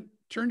 and it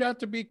turned out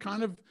to be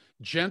kind of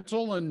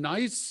gentle and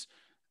nice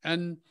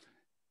and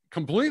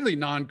completely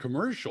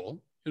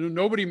non-commercial. You know,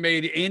 nobody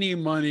made any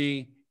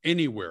money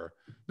anywhere.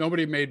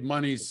 Nobody made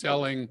money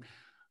selling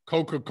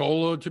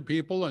Coca-Cola to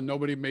people, and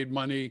nobody made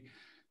money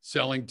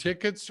selling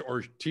tickets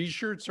or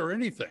T-shirts or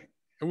anything.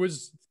 It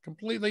was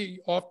completely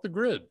off the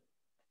grid.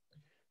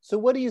 So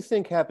what do you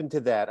think happened to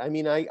that? I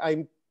mean,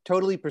 I'm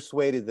totally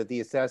persuaded that the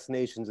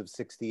assassinations of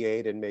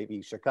 '68 and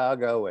maybe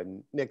Chicago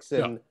and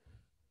Nixon,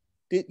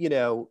 did, you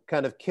know,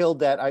 kind of killed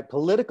that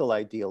political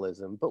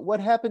idealism. But what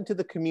happened to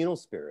the communal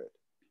spirit?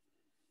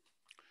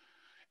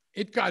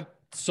 It got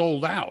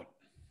sold out.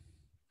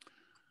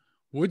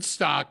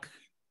 Woodstock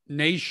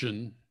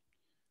Nation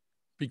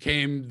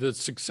became the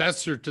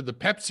successor to the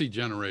Pepsi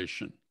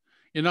generation.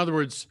 In other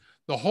words,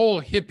 the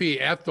whole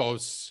hippie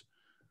ethos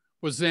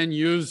was then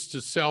used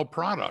to sell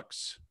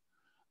products.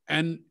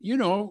 And, you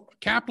know,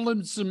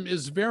 capitalism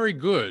is very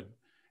good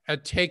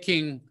at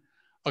taking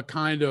a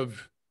kind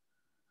of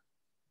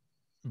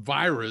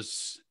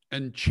virus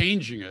and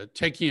changing it,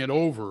 taking it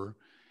over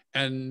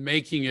and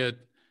making it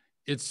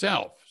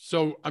itself.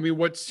 So, I mean,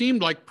 what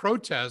seemed like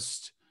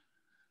protest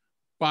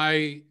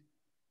by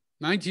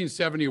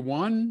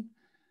 1971,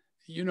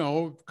 you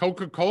know,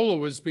 Coca-Cola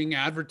was being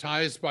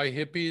advertised by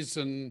hippies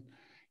and,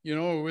 you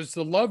know, it was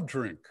the love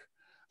drink.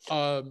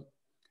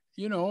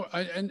 You know,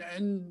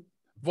 and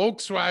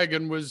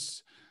Volkswagen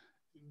was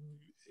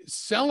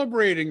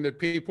celebrating that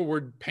people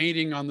were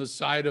painting on the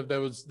side of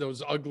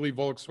those ugly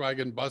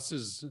Volkswagen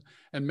buses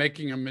and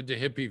making them into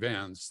hippie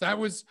vans. That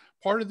was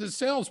part of the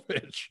sales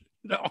pitch.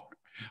 You know,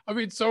 I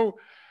mean, so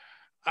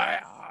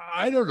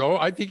I don't know.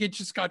 I think it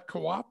just got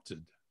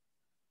co-opted.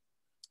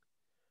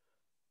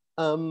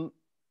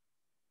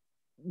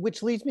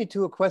 Which leads me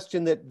to a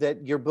question that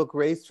your book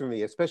raised for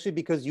me, especially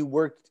because you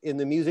worked in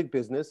the music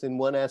business in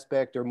one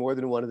aspect or more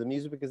than one of the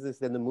music business,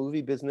 then the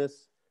movie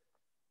business.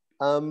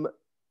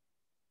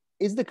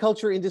 Is the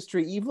culture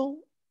industry evil,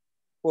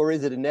 or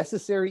is it a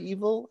necessary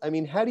evil? I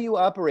mean, how do you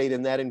operate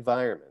in that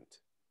environment?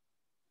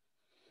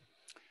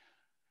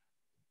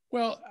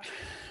 Well,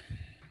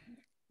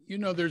 you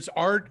know, there's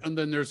art and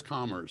then there's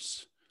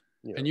commerce.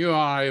 Yeah. And you and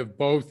I have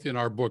both in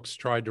our books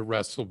tried to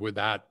wrestle with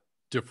that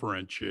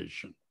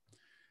differentiation.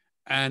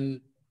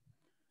 And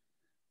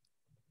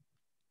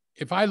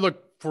if I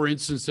look, for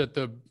instance, at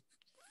the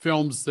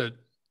films that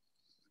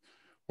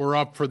were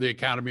up for the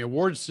Academy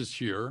Awards this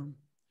year,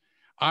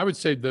 I would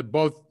say that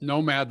both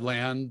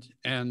Nomadland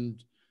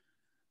and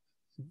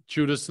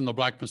Judas and the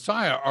Black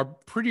Messiah are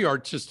pretty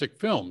artistic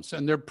films,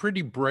 and they're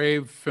pretty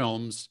brave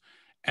films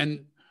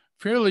and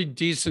fairly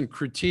decent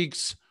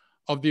critiques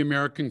of the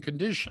American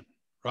condition,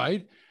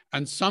 right?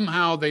 And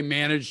somehow they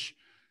manage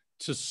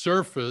to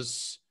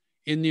surface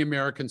in the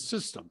American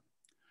system.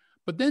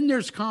 But then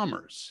there's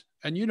commerce.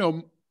 And, you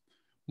know,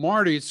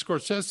 Marty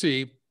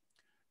Scorsese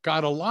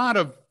got a lot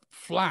of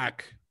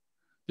flack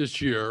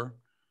this year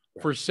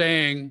for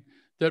saying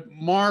that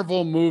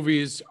Marvel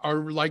movies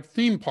are like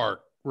theme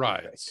park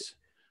rides.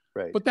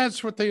 Right. But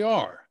that's what they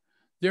are.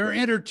 They're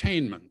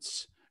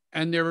entertainments,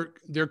 and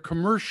they're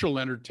commercial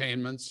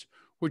entertainments,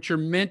 which are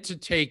meant to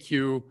take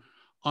you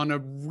on a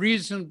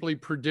reasonably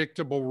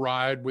predictable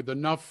ride with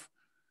enough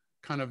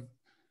kind of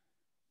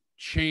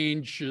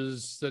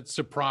changes that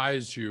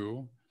surprise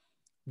you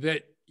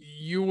that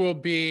you will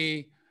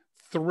be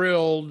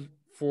thrilled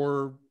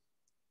for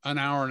an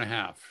hour and a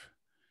half.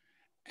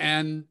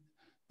 And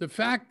the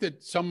fact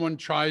that someone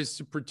tries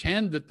to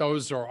pretend that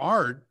those are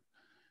art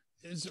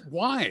is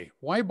why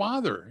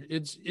bother?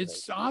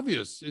 It's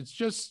obvious. It's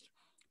just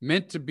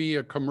meant to be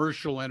a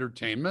commercial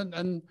entertainment,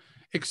 and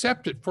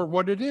accept it for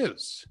what it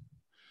is.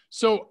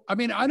 So, I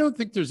mean, I don't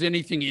think there's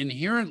anything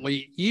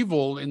inherently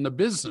evil in the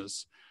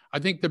business. I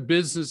think the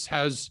business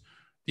has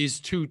these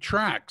two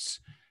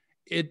tracks.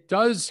 It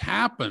does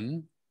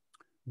happen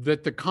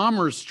that the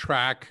commerce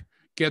track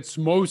gets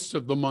most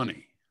of the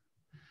money.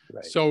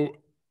 Right. So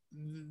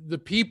the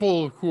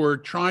people who are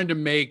trying to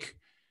make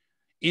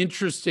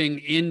interesting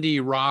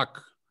indie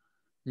rock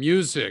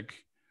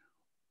music,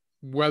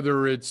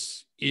 whether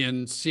it's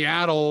in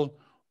Seattle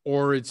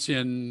or it's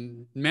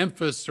in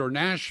Memphis or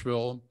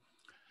Nashville,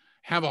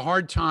 have a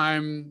hard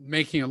time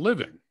making a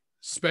living,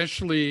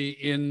 especially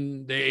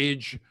in the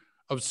age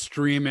of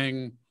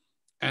streaming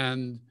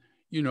and,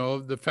 you know,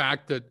 the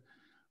fact that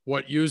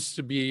what used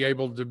to be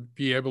able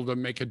to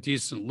make a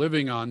decent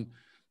living on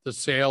the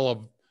sale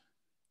of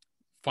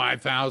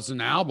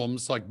 5,000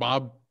 albums, like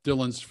Bob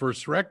Dylan's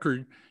first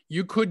record,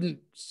 you couldn't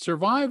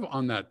survive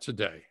on that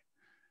today.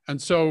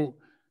 And so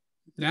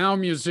now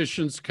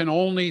musicians can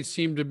only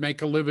seem to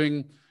make a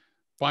living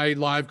by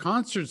live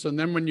concerts. And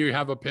then when you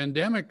have a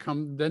pandemic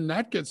come, then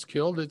that gets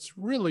killed. It's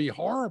really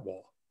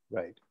horrible.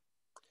 Right.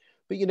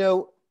 But, you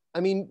know, I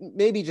mean,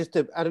 maybe just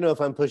to, I don't know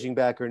if I'm pushing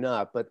back or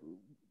not, but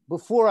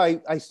before I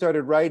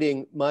started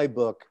writing my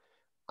book,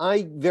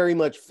 I very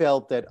much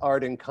felt that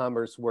art and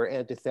commerce were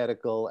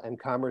antithetical, and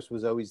commerce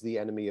was always the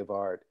enemy of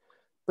art.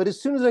 But as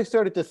soon as I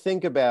started to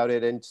think about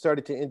it and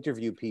started to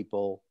interview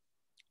people,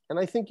 and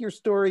I think your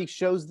story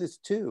shows this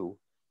too,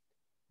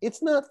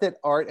 it's not that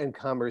art and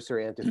commerce are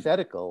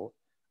antithetical.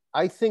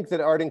 I think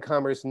that art and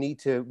commerce need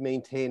to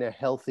maintain a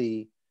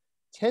healthy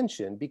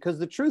tension, because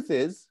the truth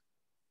is,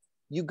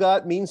 you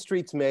got Mean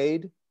Streets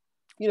made,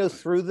 you know,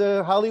 through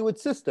the Hollywood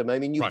system. I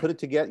mean, you put it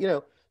together, you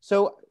know.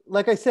 So,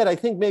 like I said, I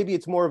think maybe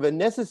it's more of a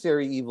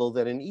necessary evil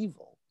than an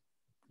evil.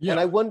 Yeah.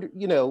 And I wonder,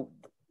 you know,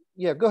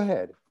 yeah, go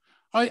ahead.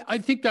 I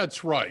think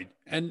that's right.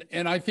 And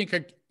I think,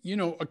 you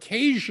know,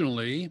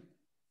 occasionally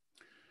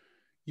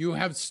you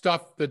have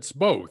stuff that's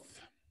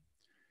both.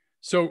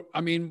 So,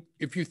 I mean,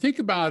 if you think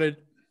about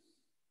it,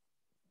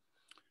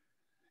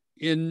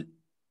 in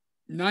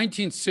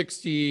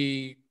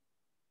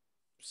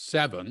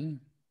 1967,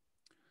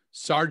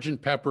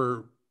 Sgt.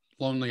 Pepper,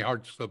 Lonely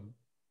Hearts Club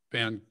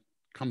Band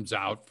comes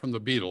out from the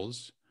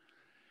Beatles.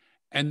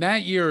 And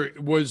that year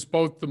it was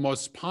both the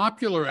most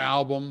popular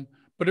album,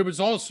 but it was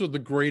also the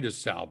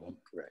greatest album.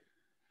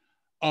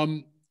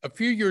 Right. A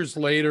few years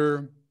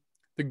later,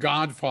 The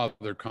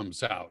Godfather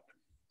comes out.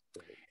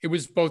 Right. It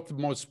was both the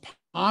most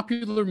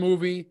popular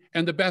movie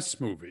and the best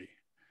movie.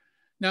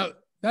 Now,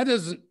 that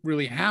doesn't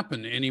really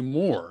happen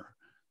anymore.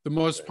 The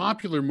most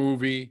popular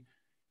movie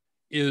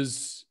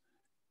is,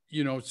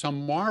 you know,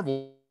 some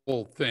Marvel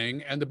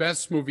thing, and the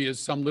best movie is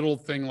some little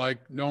thing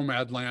like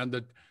Nomadland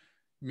that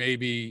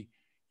maybe,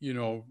 you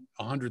know,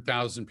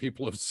 100,000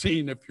 people have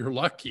seen if you're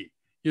lucky.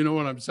 You know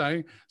what I'm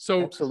saying?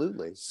 So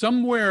absolutely,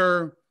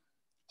 somewhere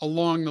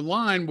along the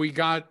line, we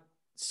got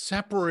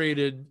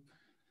separated,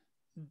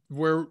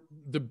 where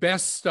the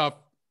best stuff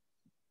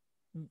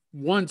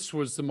once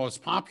was the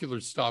most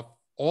popular stuff.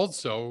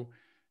 Also,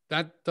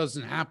 that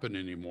doesn't happen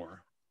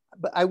anymore.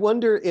 But I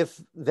wonder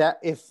if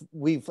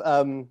we've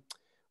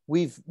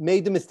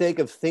made the mistake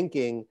of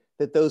thinking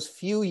that those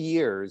few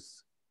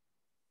years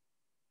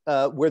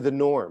were the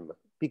norm,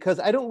 because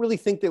I don't really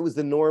think that was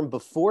the norm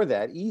before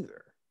that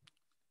either.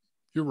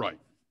 You're right.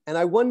 And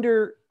I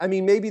wonder, I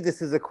mean, maybe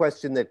this is a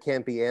question that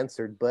can't be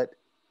answered, but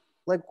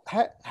like,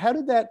 how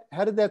did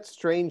that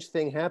strange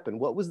thing happen?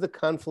 What was the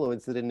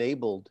confluence that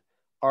enabled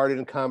art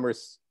and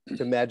commerce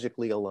to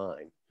magically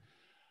align?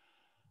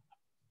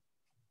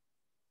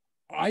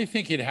 I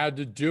think it had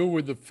to do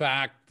with the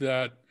fact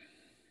that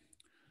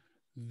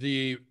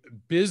the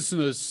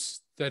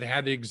business that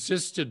had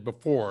existed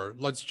before,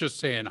 let's just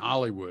say in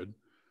Hollywood,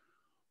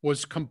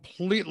 was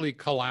completely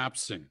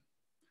collapsing.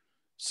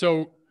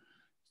 So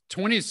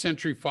 20th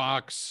Century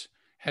Fox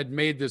had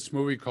made this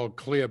movie called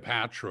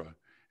Cleopatra,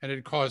 and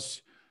it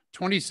cost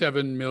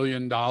 $27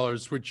 million,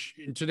 which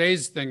in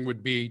today's thing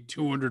would be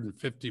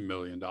 $250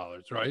 million,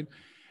 right?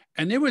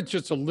 And it was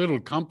just a little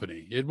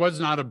company. It was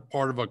not a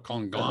part of a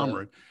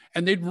conglomerate.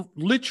 And they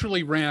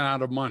literally ran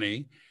out of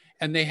money,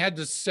 and they had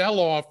to sell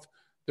off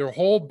their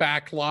whole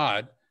back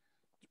lot,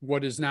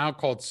 what is now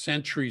called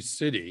Century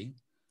City,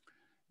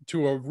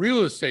 to a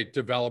real estate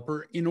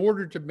developer in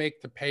order to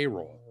make the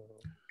payroll.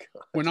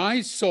 When I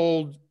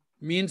sold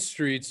Mean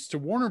Streets to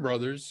Warner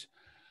Brothers,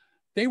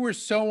 they were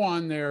so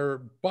on their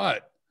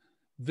butt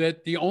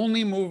that the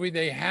only movie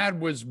they had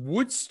was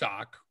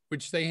Woodstock,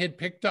 which they had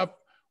picked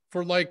up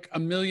for like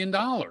 $1 million.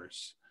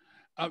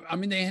 I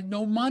mean, they had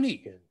no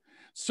money.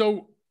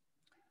 So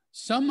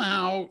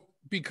somehow,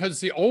 because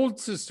the old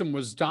system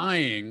was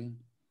dying,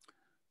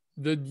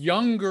 the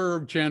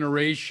younger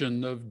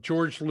generation of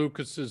George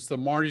Lucas's, the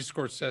Marty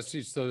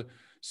Scorsese's, the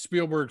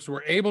Spielbergs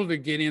were able to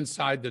get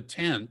inside the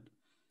tent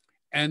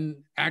and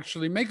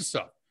actually make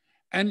stuff.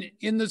 And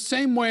in the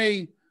same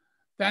way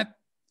that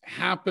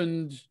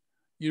happened,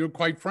 you know,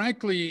 quite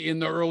frankly, in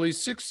the early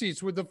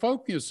 60s with the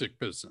folk music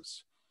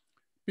business.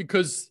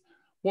 Because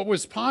what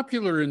was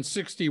popular in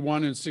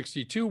 61 and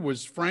 62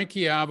 was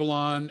Frankie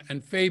Avalon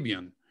and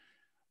Fabian.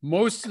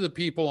 Most of the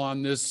people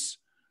on this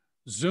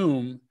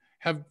Zoom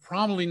have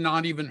probably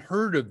not even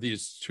heard of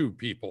these two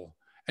people.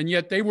 And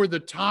yet they were the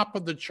top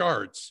of the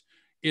charts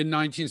in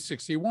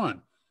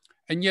 1961.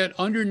 And yet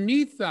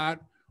underneath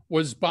that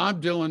was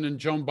Bob Dylan and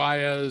Joan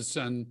Baez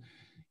and,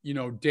 you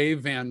know,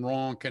 Dave Van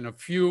Ronk and a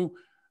few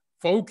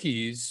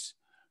folkies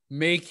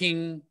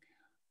making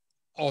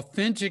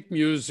authentic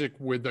music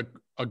with a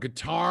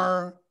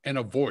guitar and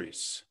a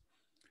voice,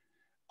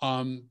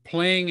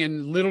 playing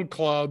in little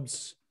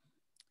clubs.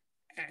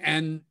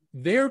 And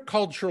their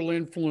cultural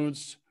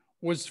influence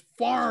was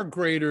far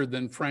greater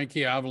than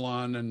Frankie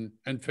Avalon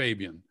and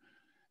Fabian.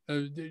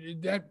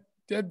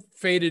 That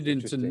faded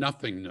into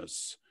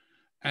nothingness.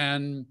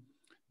 And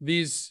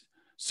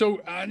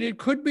So, and it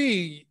could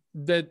be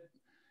that,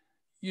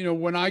 you know,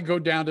 when I go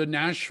down to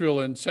Nashville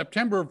in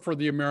September for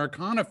the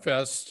Americana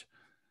Fest,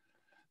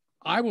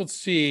 I will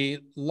see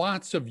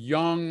lots of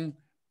young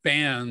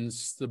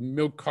bands, the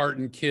Milk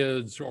Carton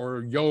Kids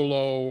or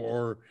YOLO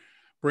or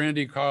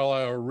Brandy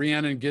Carlisle or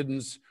Rhiannon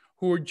Giddens,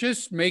 who are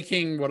just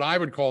making what I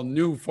would call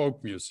new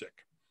folk music.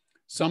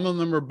 Some of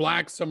them are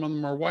Black, some of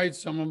them are white,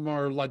 some of them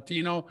are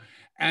Latino,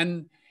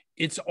 and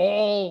it's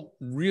all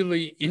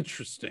really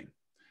interesting.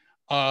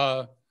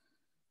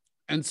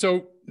 And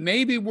so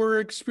maybe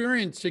we're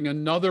experiencing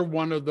another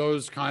one of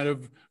those kind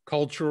of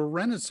cultural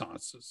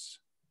renaissances.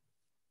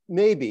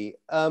 Maybe.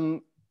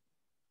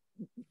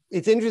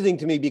 It's interesting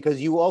to me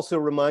because you also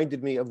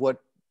reminded me of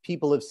what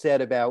people have said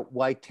about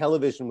why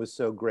television was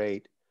so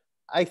great.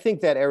 I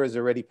think that era's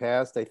already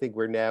passed. I think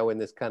we're now in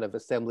this kind of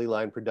assembly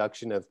line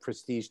production of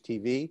prestige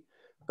TV.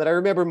 But I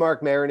remember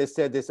Mark Maron has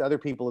said this, other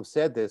people have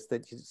said this,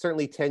 that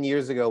certainly 10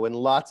 years ago when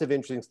lots of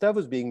interesting stuff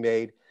was being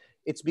made,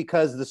 it's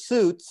because the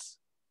suits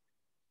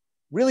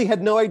really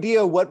had no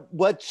idea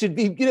what should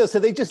be, you know, so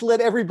they just let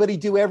everybody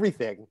do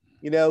everything.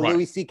 You know, right.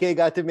 Louis C.K.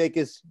 got to make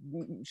his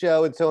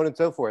show and so on and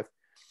so forth.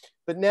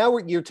 But now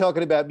you're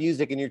talking about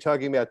music and you're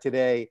talking about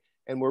today,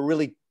 and we're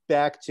really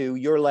back to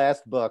your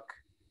last book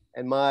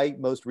and my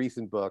most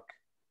recent book.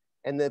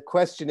 And the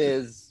question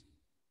is,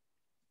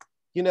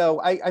 you know,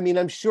 I mean,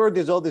 I'm sure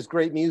there's all this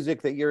great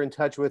music that you're in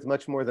touch with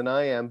much more than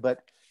I am,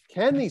 but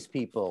can these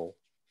people,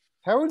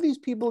 how are these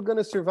people going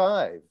to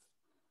survive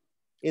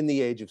in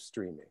the age of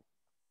streaming?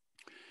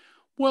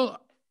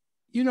 Well,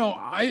 you know,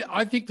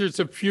 I think there's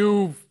a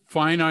few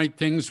finite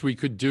things we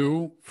could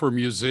do for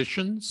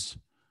musicians.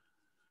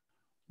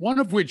 One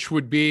of which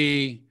would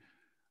be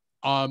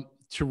to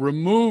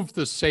remove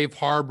the safe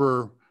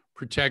harbor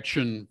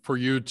protection for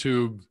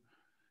YouTube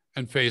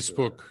and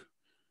Facebook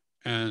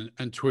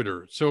and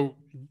Twitter. So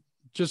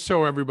just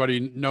so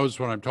everybody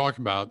knows what I'm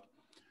talking about,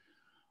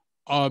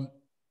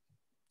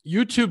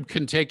 YouTube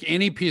can take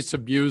any piece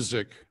of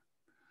music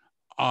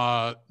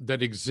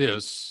that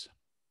exists,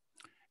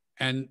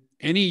 and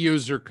any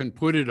user can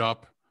put it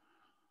up,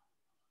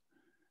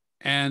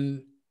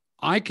 and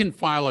I can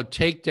file a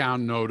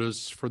takedown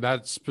notice for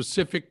that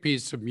specific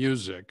piece of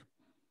music,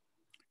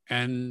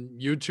 and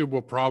YouTube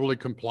will probably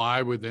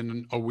comply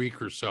within a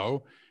week or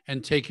so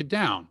and take it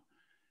down.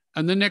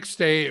 And the next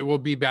day it will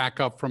be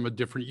back up from a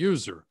different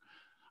user.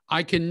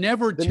 I can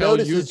never tell YouTube. The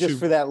notice is just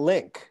for that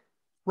link.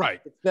 Right.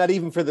 It's not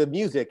even for the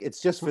music.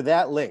 It's just for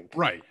that link.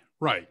 Right,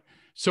 right.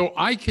 So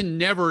I can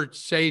never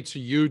say to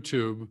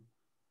YouTube,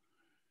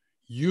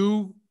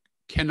 you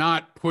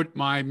cannot put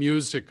my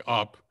music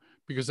up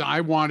because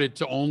I want it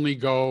to only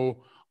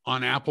go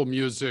on Apple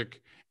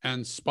Music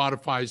and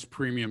Spotify's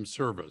premium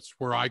service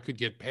where I could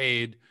get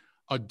paid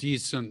a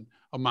decent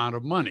amount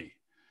of money.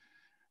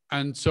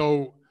 And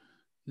so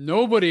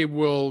nobody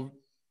needs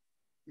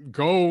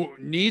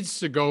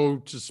to go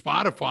to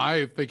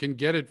Spotify if they can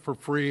get it for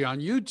free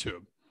on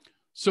YouTube.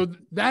 So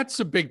that's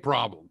a big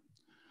problem.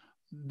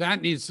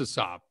 That needs to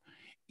stop.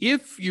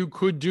 If you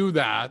could do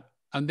that,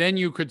 and then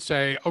you could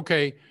say,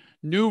 okay,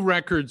 new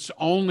records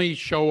only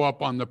show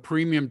up on the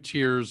premium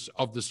tiers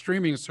of the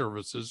streaming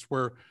services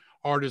where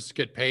artists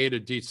get paid a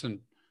decent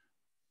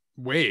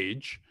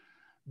wage,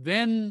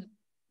 then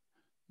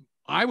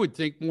I would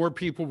think more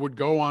people would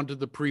go onto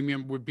the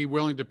premium, would be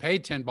willing to pay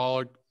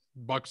 $10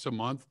 a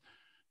month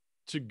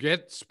to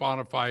get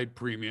Spotify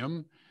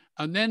premium.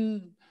 And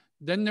then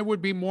there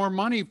would be more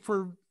money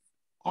for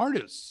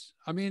artists.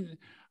 I mean,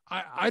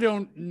 I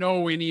don't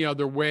know any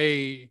other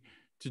way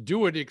to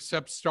do it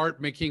except start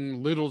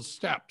making little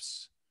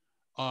steps.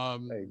 I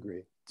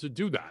agree. To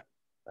do that.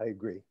 I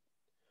agree.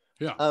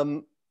 Yeah.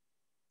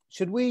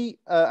 Should we,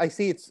 I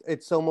see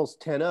it's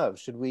almost 10 of,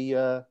 should we?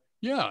 Yeah,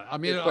 I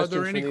mean, are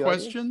there any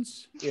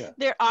questions? Yeah.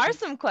 There are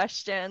some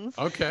questions.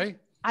 Okay.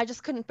 I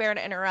just couldn't bear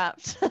to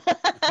interrupt. So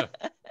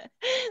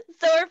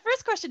our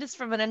first question is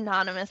from an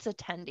anonymous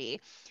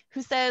attendee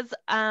who says,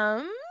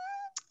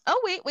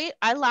 oh, wait,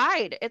 I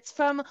lied. It's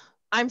from,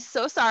 I'm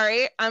so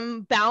sorry,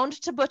 I'm bound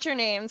to butcher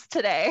names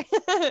today.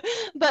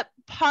 But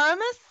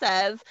Parma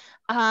says,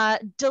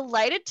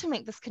 delighted to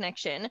make this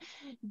connection.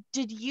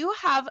 Did you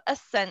have a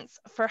sense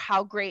for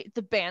how great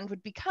the band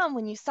would become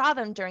when you saw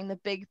them during the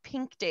Big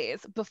Pink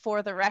days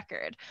before the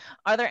record?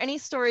 Are there any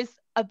stories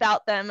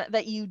about them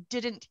that you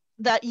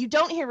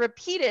don't hear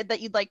repeated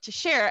that you'd like to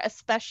share,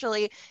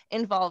 especially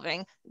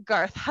involving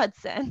Garth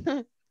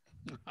Hudson?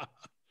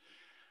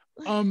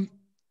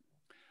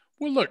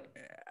 Well, look,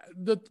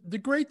 the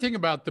great thing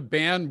about the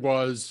band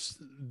was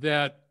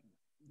that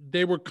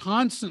they were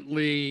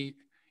constantly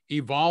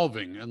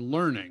evolving and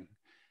learning.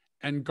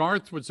 And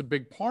Garth was a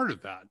big part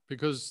of that,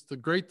 because the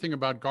great thing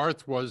about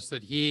Garth was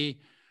that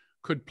he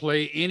could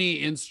play any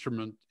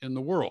instrument in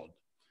the world.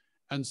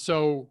 And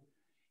so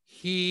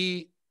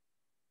Big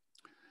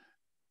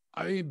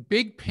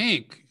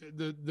Pink,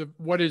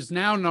 what is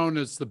now known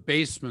as the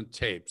basement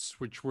tapes,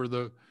 which were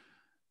the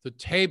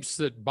tapes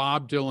that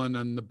Bob Dylan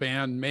and the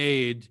band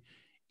made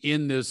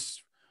in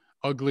this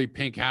ugly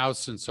pink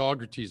house in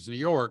Saugerties, New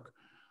York,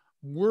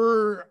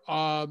 were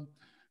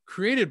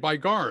created by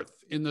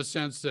Garth in the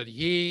sense that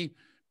he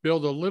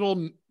built a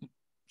little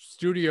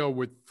studio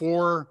with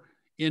 4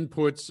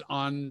 inputs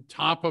on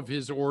top of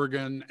his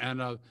organ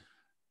and a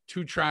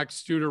 2-track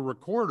studio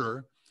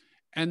recorder.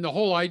 And the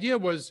whole idea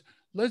was,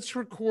 let's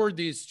record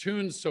these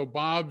tunes so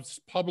Bob's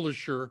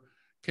publisher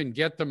can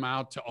get them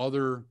out to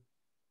other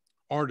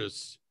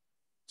artists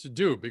to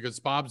do, because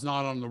Bob's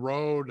not on the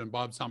road and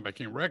Bob's not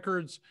making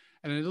records,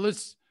 and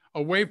it's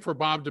a way for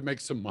Bob to make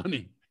some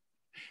money.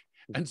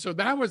 And so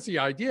that was the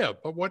idea.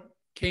 But what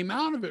came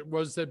out of it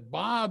was that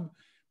Bob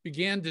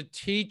began to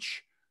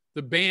teach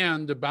the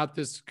band about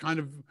this kind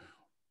of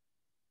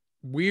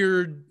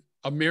weird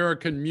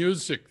American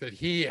music that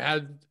he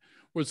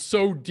was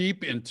so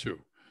deep into.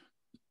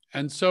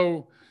 And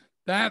so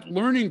that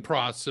learning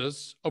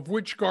process, of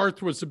which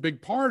Garth was a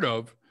big part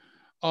of,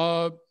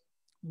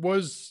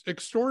 was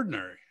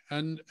extraordinary.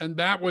 And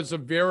that was a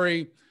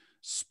very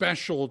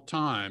special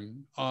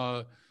time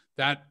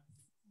that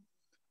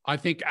I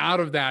think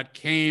out of that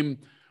came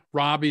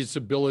Robbie's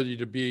ability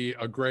to be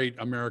a great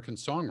American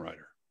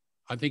songwriter.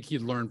 I think he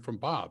learned from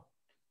Bob.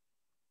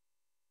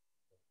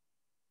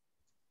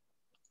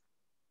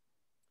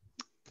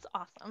 It's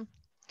awesome.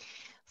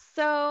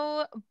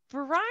 So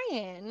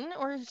Brian,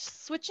 we're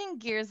switching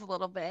gears a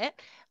little bit,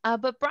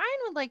 but Brian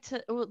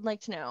would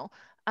like to know.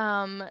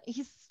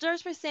 He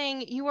starts by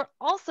saying you were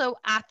also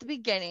at the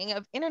beginning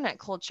of internet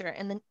culture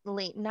in the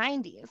late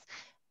 90s.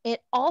 It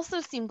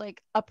also seemed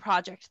like a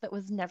project that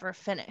was never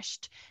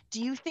finished.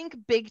 Do you think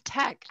big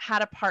tech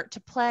had a part to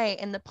play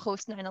in the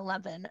post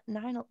 9/11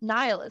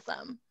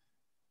 nihilism?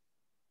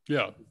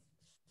 Yeah,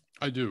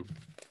 I do.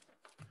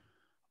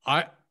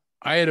 I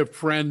had a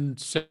friend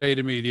say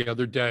to me the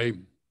other day,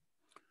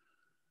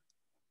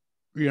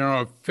 you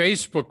know, if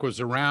Facebook was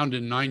around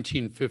in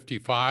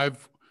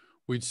 1955,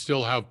 we'd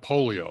still have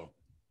polio.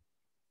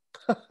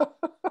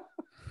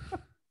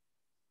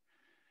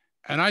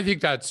 And I think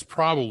that's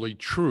probably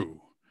true,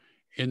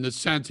 in the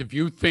sense, if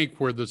you think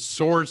where the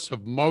source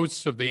of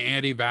most of the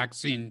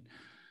anti-vaccine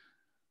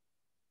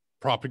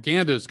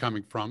propaganda is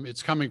coming from,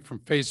 it's coming from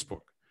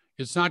Facebook.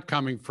 It's not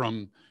coming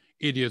from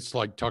idiots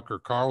like Tucker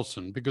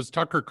Carlson, because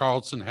Tucker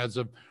Carlson has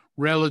a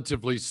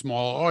relatively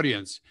small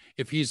audience.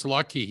 If he's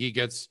lucky, he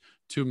gets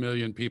 2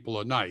 million people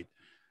a night.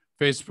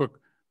 Facebook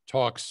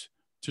talks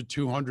to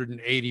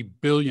 280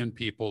 billion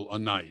people a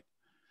night.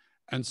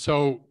 And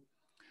so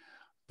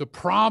the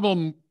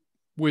problem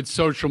with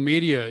social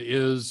media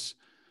is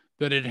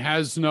that it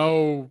has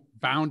no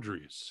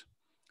boundaries.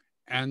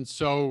 And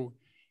so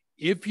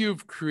if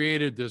you've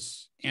created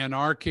this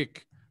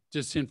anarchic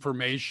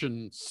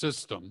disinformation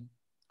system,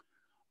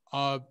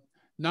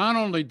 not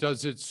only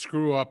does it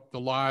screw up the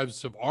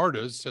lives of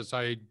artists, as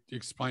I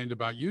explained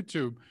about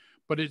YouTube,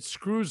 but it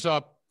screws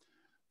up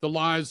the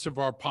lives of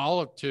our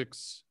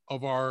politics,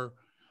 of our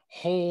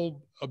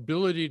whole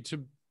ability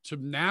to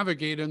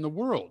navigate in the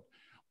world.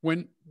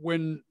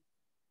 When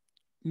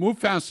Move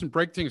Fast and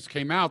Break Things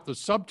came out, the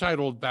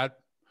subtitle of that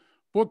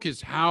book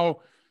is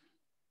How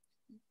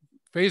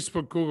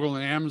Facebook, Google,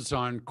 and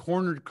Amazon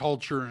Cornered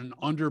Culture and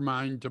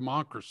Undermined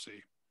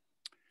Democracy.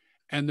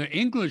 And the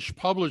English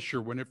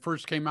publisher, when it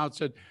first came out,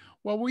 said,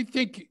 well,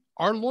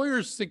 our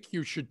lawyers think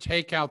you should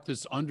take out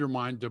this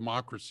undermined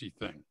democracy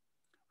thing,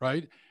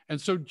 right? And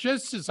so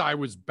just as I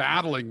was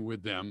battling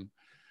with them,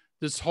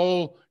 this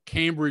whole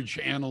Cambridge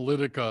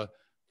Analytica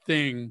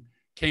thing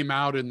came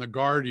out in The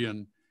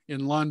Guardian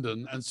in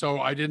London. And so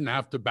I didn't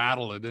have to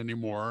battle it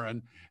anymore.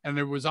 And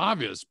it was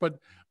obvious. But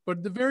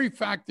the very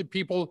fact that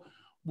people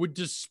would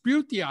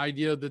dispute the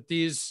idea that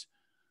these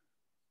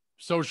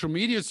social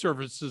media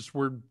services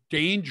were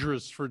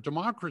dangerous for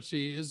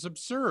democracy is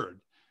absurd.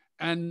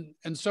 And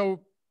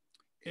so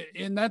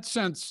in that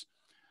sense,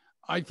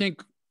 I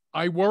think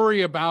I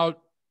worry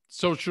about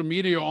social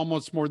media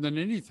almost more than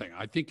anything.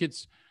 I think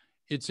it's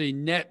a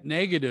net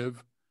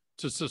negative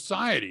to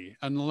society,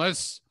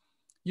 unless,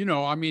 you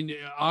know, I mean,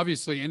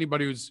 obviously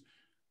anybody who's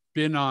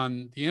been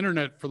on the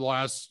internet for the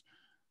last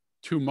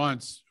 2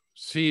 months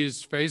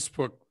sees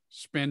Facebook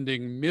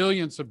spending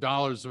millions of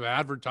dollars of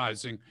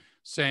advertising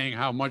saying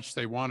how much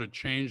they want to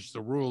change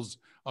the rules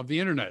of the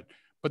internet,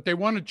 but they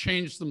want to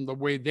change them the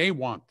way they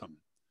want them.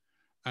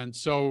 And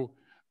so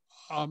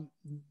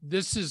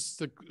this is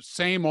the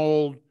same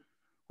old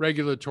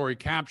regulatory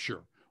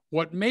capture.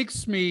 What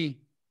makes me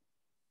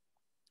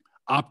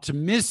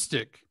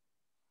optimistic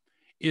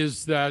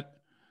is that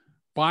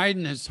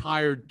Biden has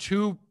hired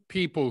 2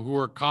 people who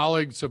are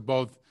colleagues of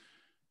both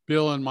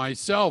Bill and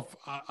myself.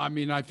 I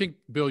mean, I think,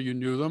 Bill, you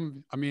knew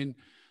them. I mean,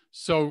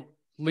 so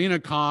Lena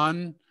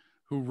Khan,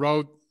 who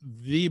wrote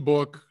the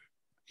book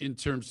in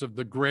terms of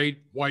the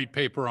great white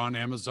paper on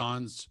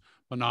Amazon's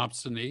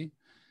monopsony.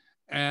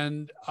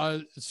 And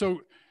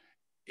so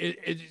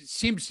it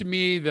seems to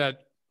me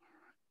that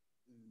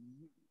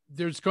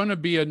there's going to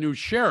be a new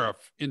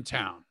sheriff in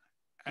town.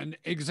 And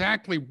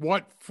exactly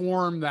what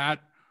form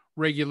that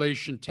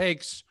regulation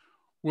takes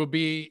will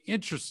be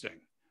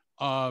interesting.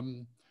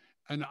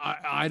 And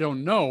I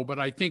don't know, but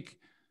I think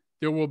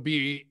there will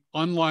be,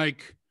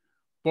 unlike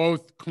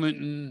both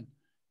Clinton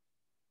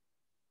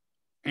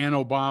and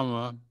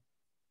Obama,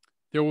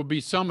 there will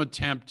be some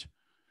attempt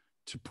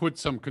to put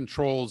some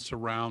controls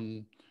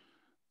around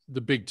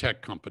the big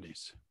tech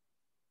companies.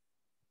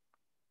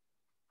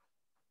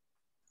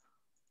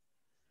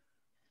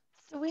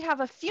 So we have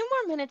a few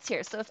more minutes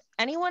here. So if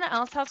anyone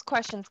else has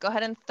questions, go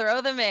ahead and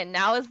throw them in.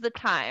 Now is the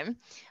time.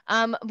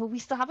 But we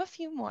still have a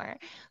few more.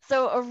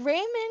 So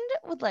Raymond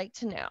would like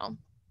to know,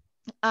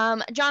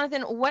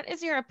 Jonathan, what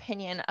is your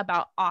opinion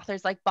about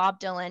authors like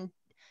Bob Dylan,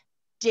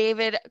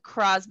 David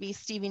Crosby,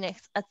 Stevie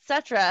Nicks,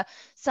 etc.,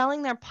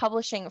 selling their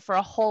publishing for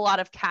a whole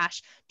lot of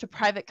cash to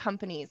private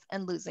companies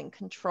and losing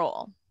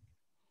control?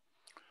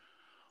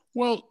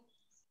 Well,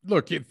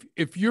 look,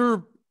 if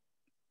you're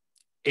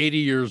 80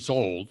 years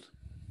old,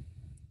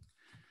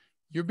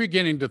 you're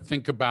beginning to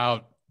think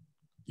about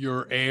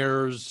your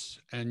heirs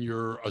and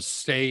your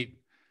estate.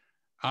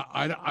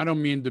 I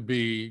don't mean to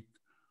be,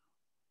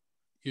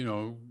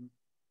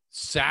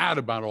 sad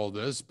about all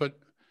this, but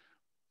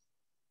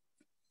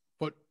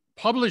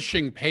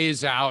publishing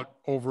pays out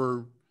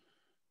over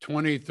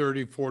 20,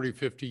 30, 40,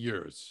 50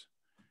 years.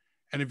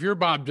 And if you're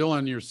Bob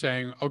Dylan, you're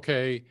saying,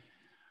 okay,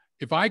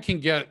 if I can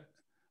get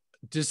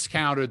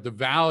discounted the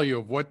value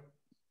of what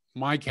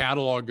my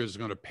catalog is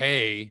going to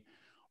pay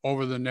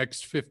over the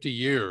next 50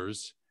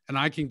 years, and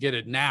I can get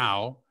it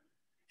now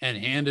and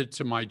hand it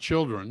to my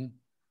children,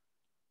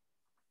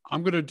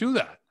 I'm going to do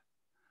that.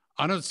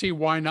 I don't see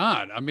why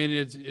not. I mean,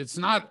 it's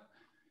not,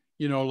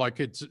 like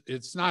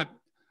it's not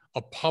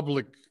a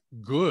public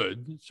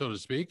good, so to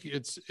speak.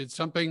 It's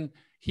something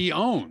he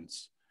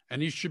owns,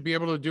 and he should be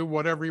able to do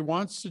whatever he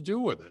wants to do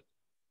with it.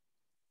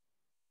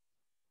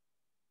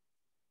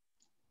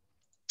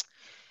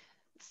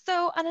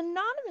 So an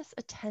anonymous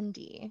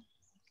attendee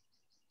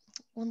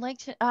would like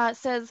to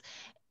says,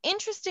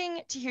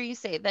 interesting to hear you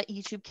say that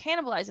YouTube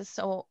cannibalizes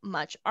so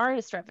much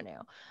artist revenue.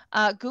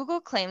 Google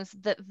claims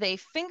that they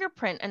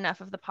fingerprint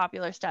enough of the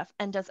popular stuff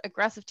and does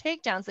aggressive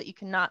takedowns that you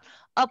cannot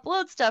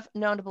upload stuff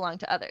known to belong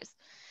to others.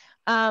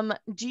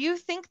 Do you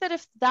think that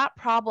if that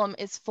problem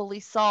is fully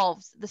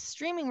solved, the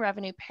streaming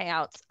revenue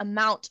payouts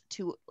amount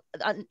to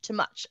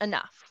much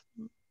enough?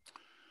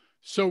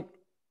 So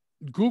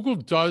Google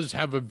does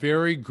have a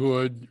very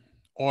good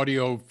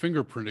audio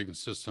fingerprinting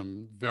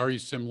system, very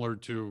similar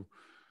to,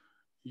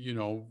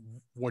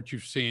 what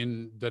you've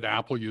seen that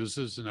Apple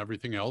uses and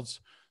everything else.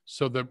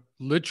 So that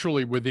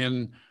literally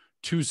within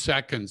 2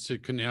 seconds,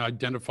 it can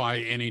identify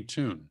any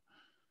tune.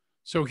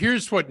 So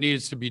here's what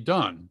needs to be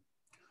done.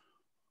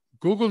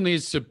 Google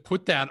needs to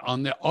put that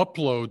on the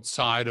upload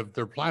side of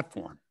their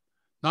platform,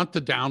 not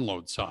the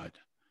download side.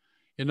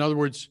 In other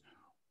words,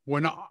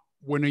 when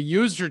a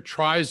user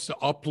tries to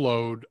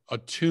upload a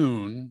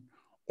tune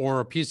or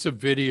a piece of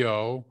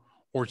video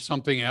or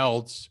something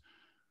else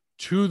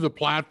to the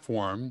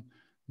platform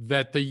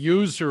that the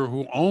user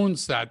who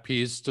owns that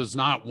piece does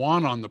not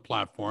want on the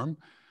platform,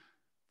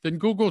 then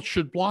Google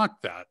should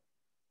block that.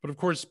 But of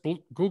course,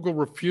 Google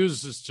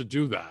refuses to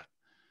do that.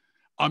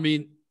 I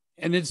mean,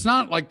 and it's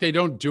not like they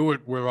don't do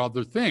it with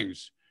other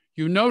things.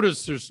 You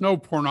notice there's no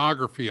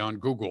pornography on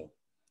Google.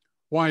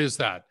 Why is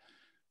that?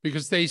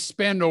 Because they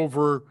spend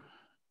over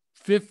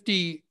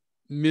 $50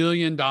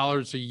 million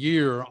a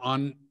year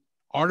on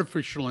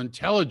artificial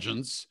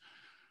intelligence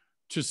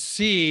to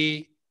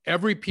see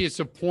every piece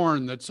of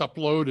porn that's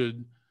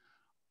uploaded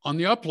on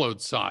the upload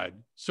side.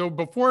 So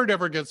before it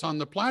ever gets on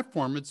the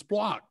platform, it's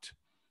blocked.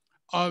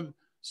 And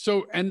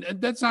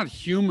that's not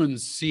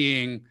humans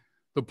seeing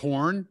the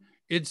porn,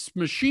 it's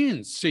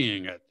machines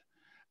seeing it.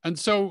 And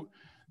so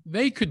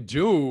they could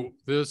do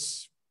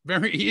this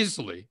very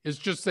easily. It's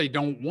just they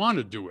don't want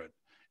to do it.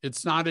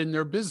 It's not in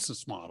their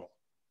business model.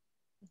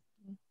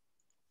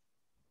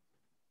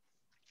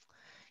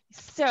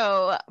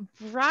 So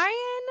Brian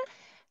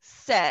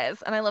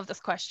says, and I love this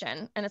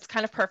question, and it's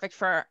kind of perfect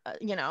for,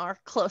 our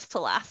close to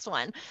last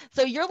one.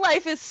 So your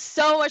life is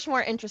so much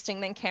more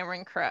interesting than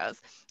Cameron Crowe's.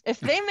 If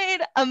they made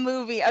a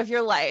movie of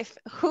your life,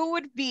 who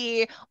would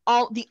be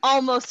the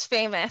almost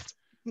famous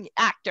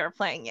actor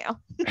playing you?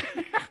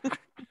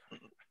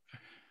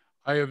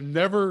 I have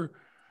never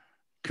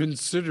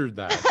considered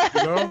that,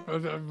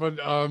 but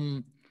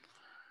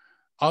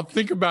I'll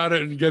think about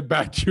it and get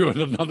back to you at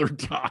another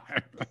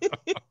time.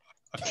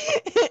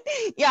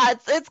 Yeah,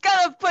 it's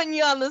kind of putting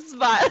you on the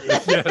spot.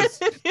 Yes,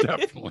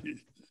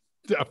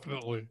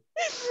 definitely.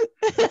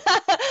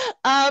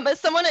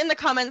 Someone in the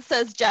comments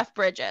says Jeff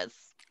Bridges.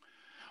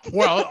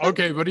 Well,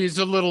 okay, but he's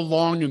a little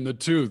long in the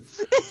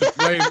tooth to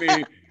play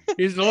me.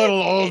 He's a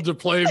little old to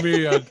play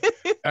me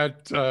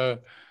at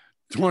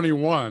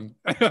 21.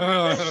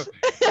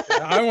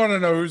 I want to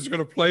know who's going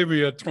to play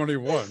me at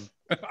 21.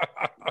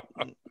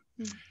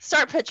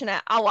 Start pitching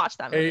it. I'll watch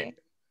that movie. Hey,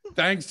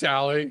 thanks,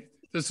 Allie.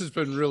 This has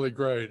been really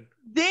great.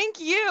 Thank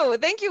you.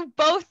 Thank you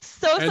both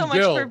so much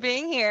Bill, for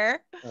being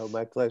here. Oh,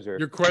 my pleasure.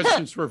 Your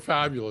questions were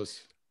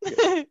fabulous.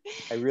 I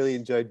really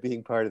enjoyed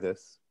being part of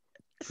this.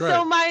 Great.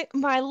 So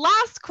my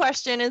last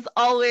question is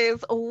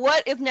always,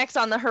 what is next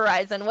on the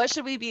horizon? What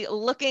should we be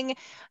looking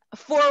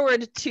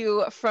forward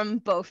to from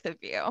both of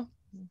you?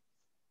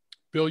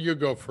 Bill, you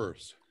go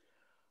first.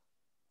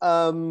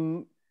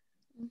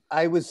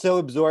 I was so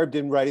absorbed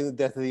in writing The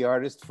Death of the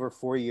Artist for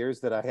 4 years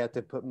that I had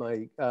to put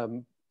my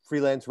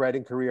freelance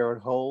writing career on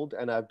hold,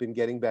 and I've been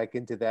getting back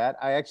into that.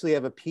 I actually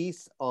have a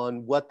piece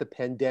on what the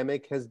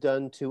pandemic has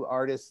done to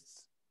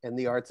artists and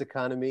the arts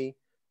economy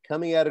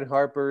coming out at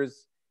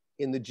Harper's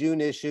in the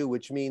June issue,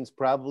 which means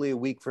probably a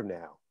week from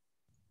now.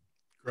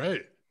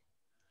 Great.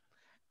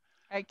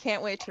 I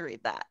can't wait to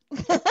read that.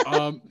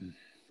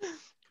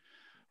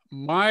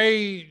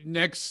 My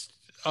next,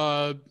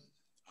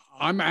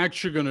 I'm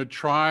actually going to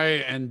try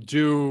and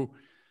do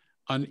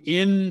an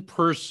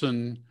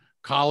in-person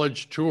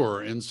college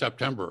tour in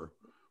September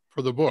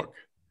for the book.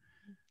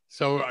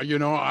 So, you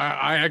know,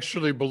 I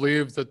actually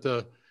believe that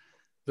the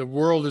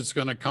world is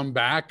going to come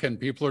back and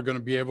people are going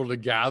to be able to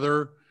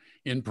gather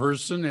in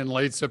person in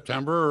late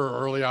September or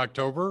early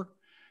October.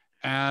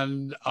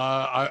 And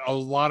a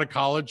lot of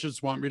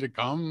colleges want me to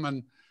come.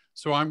 And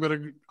so I'm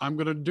going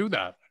to do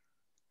that.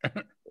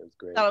 That's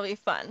great. That'll be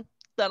fun.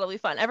 That'll be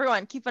fun.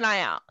 Everyone, keep an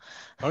eye out.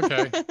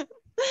 Okay.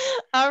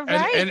 All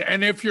right.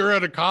 And if you're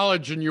at a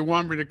college and you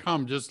want me to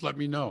come, just let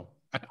me know.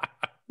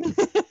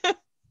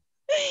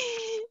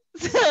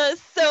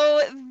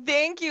 So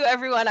thank you,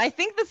 everyone. I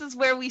think this is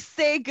where we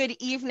say good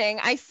evening.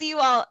 I see you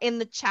all in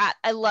the chat.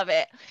 I love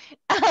it.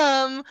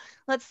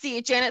 Let's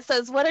see. Janet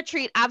says, what a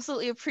treat.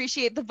 Absolutely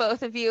appreciate the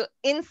both of you.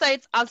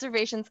 Insights,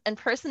 observations, and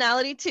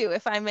personality too,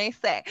 if I may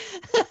say.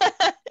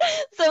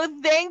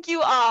 So thank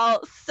you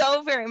all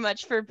so very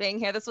much for being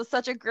here. This was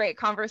such a great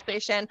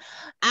conversation.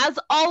 As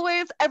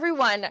always,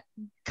 everyone,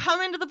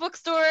 come into the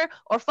bookstore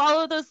or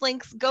follow those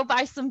links, go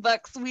buy some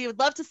books. We would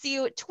love to see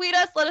you. Tweet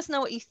us, let us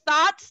know what you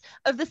thought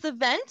of this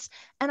event.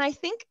 And I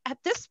think at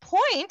this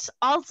point,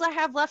 all I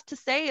have left to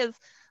say is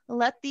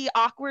let the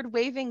awkward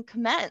waving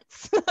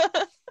commence.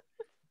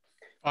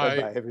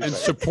 And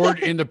support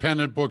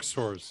independent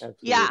bookstores.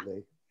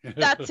 Absolutely. Yeah,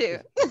 that too.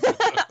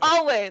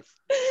 Always.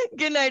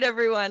 Good night,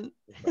 everyone.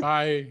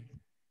 Bye.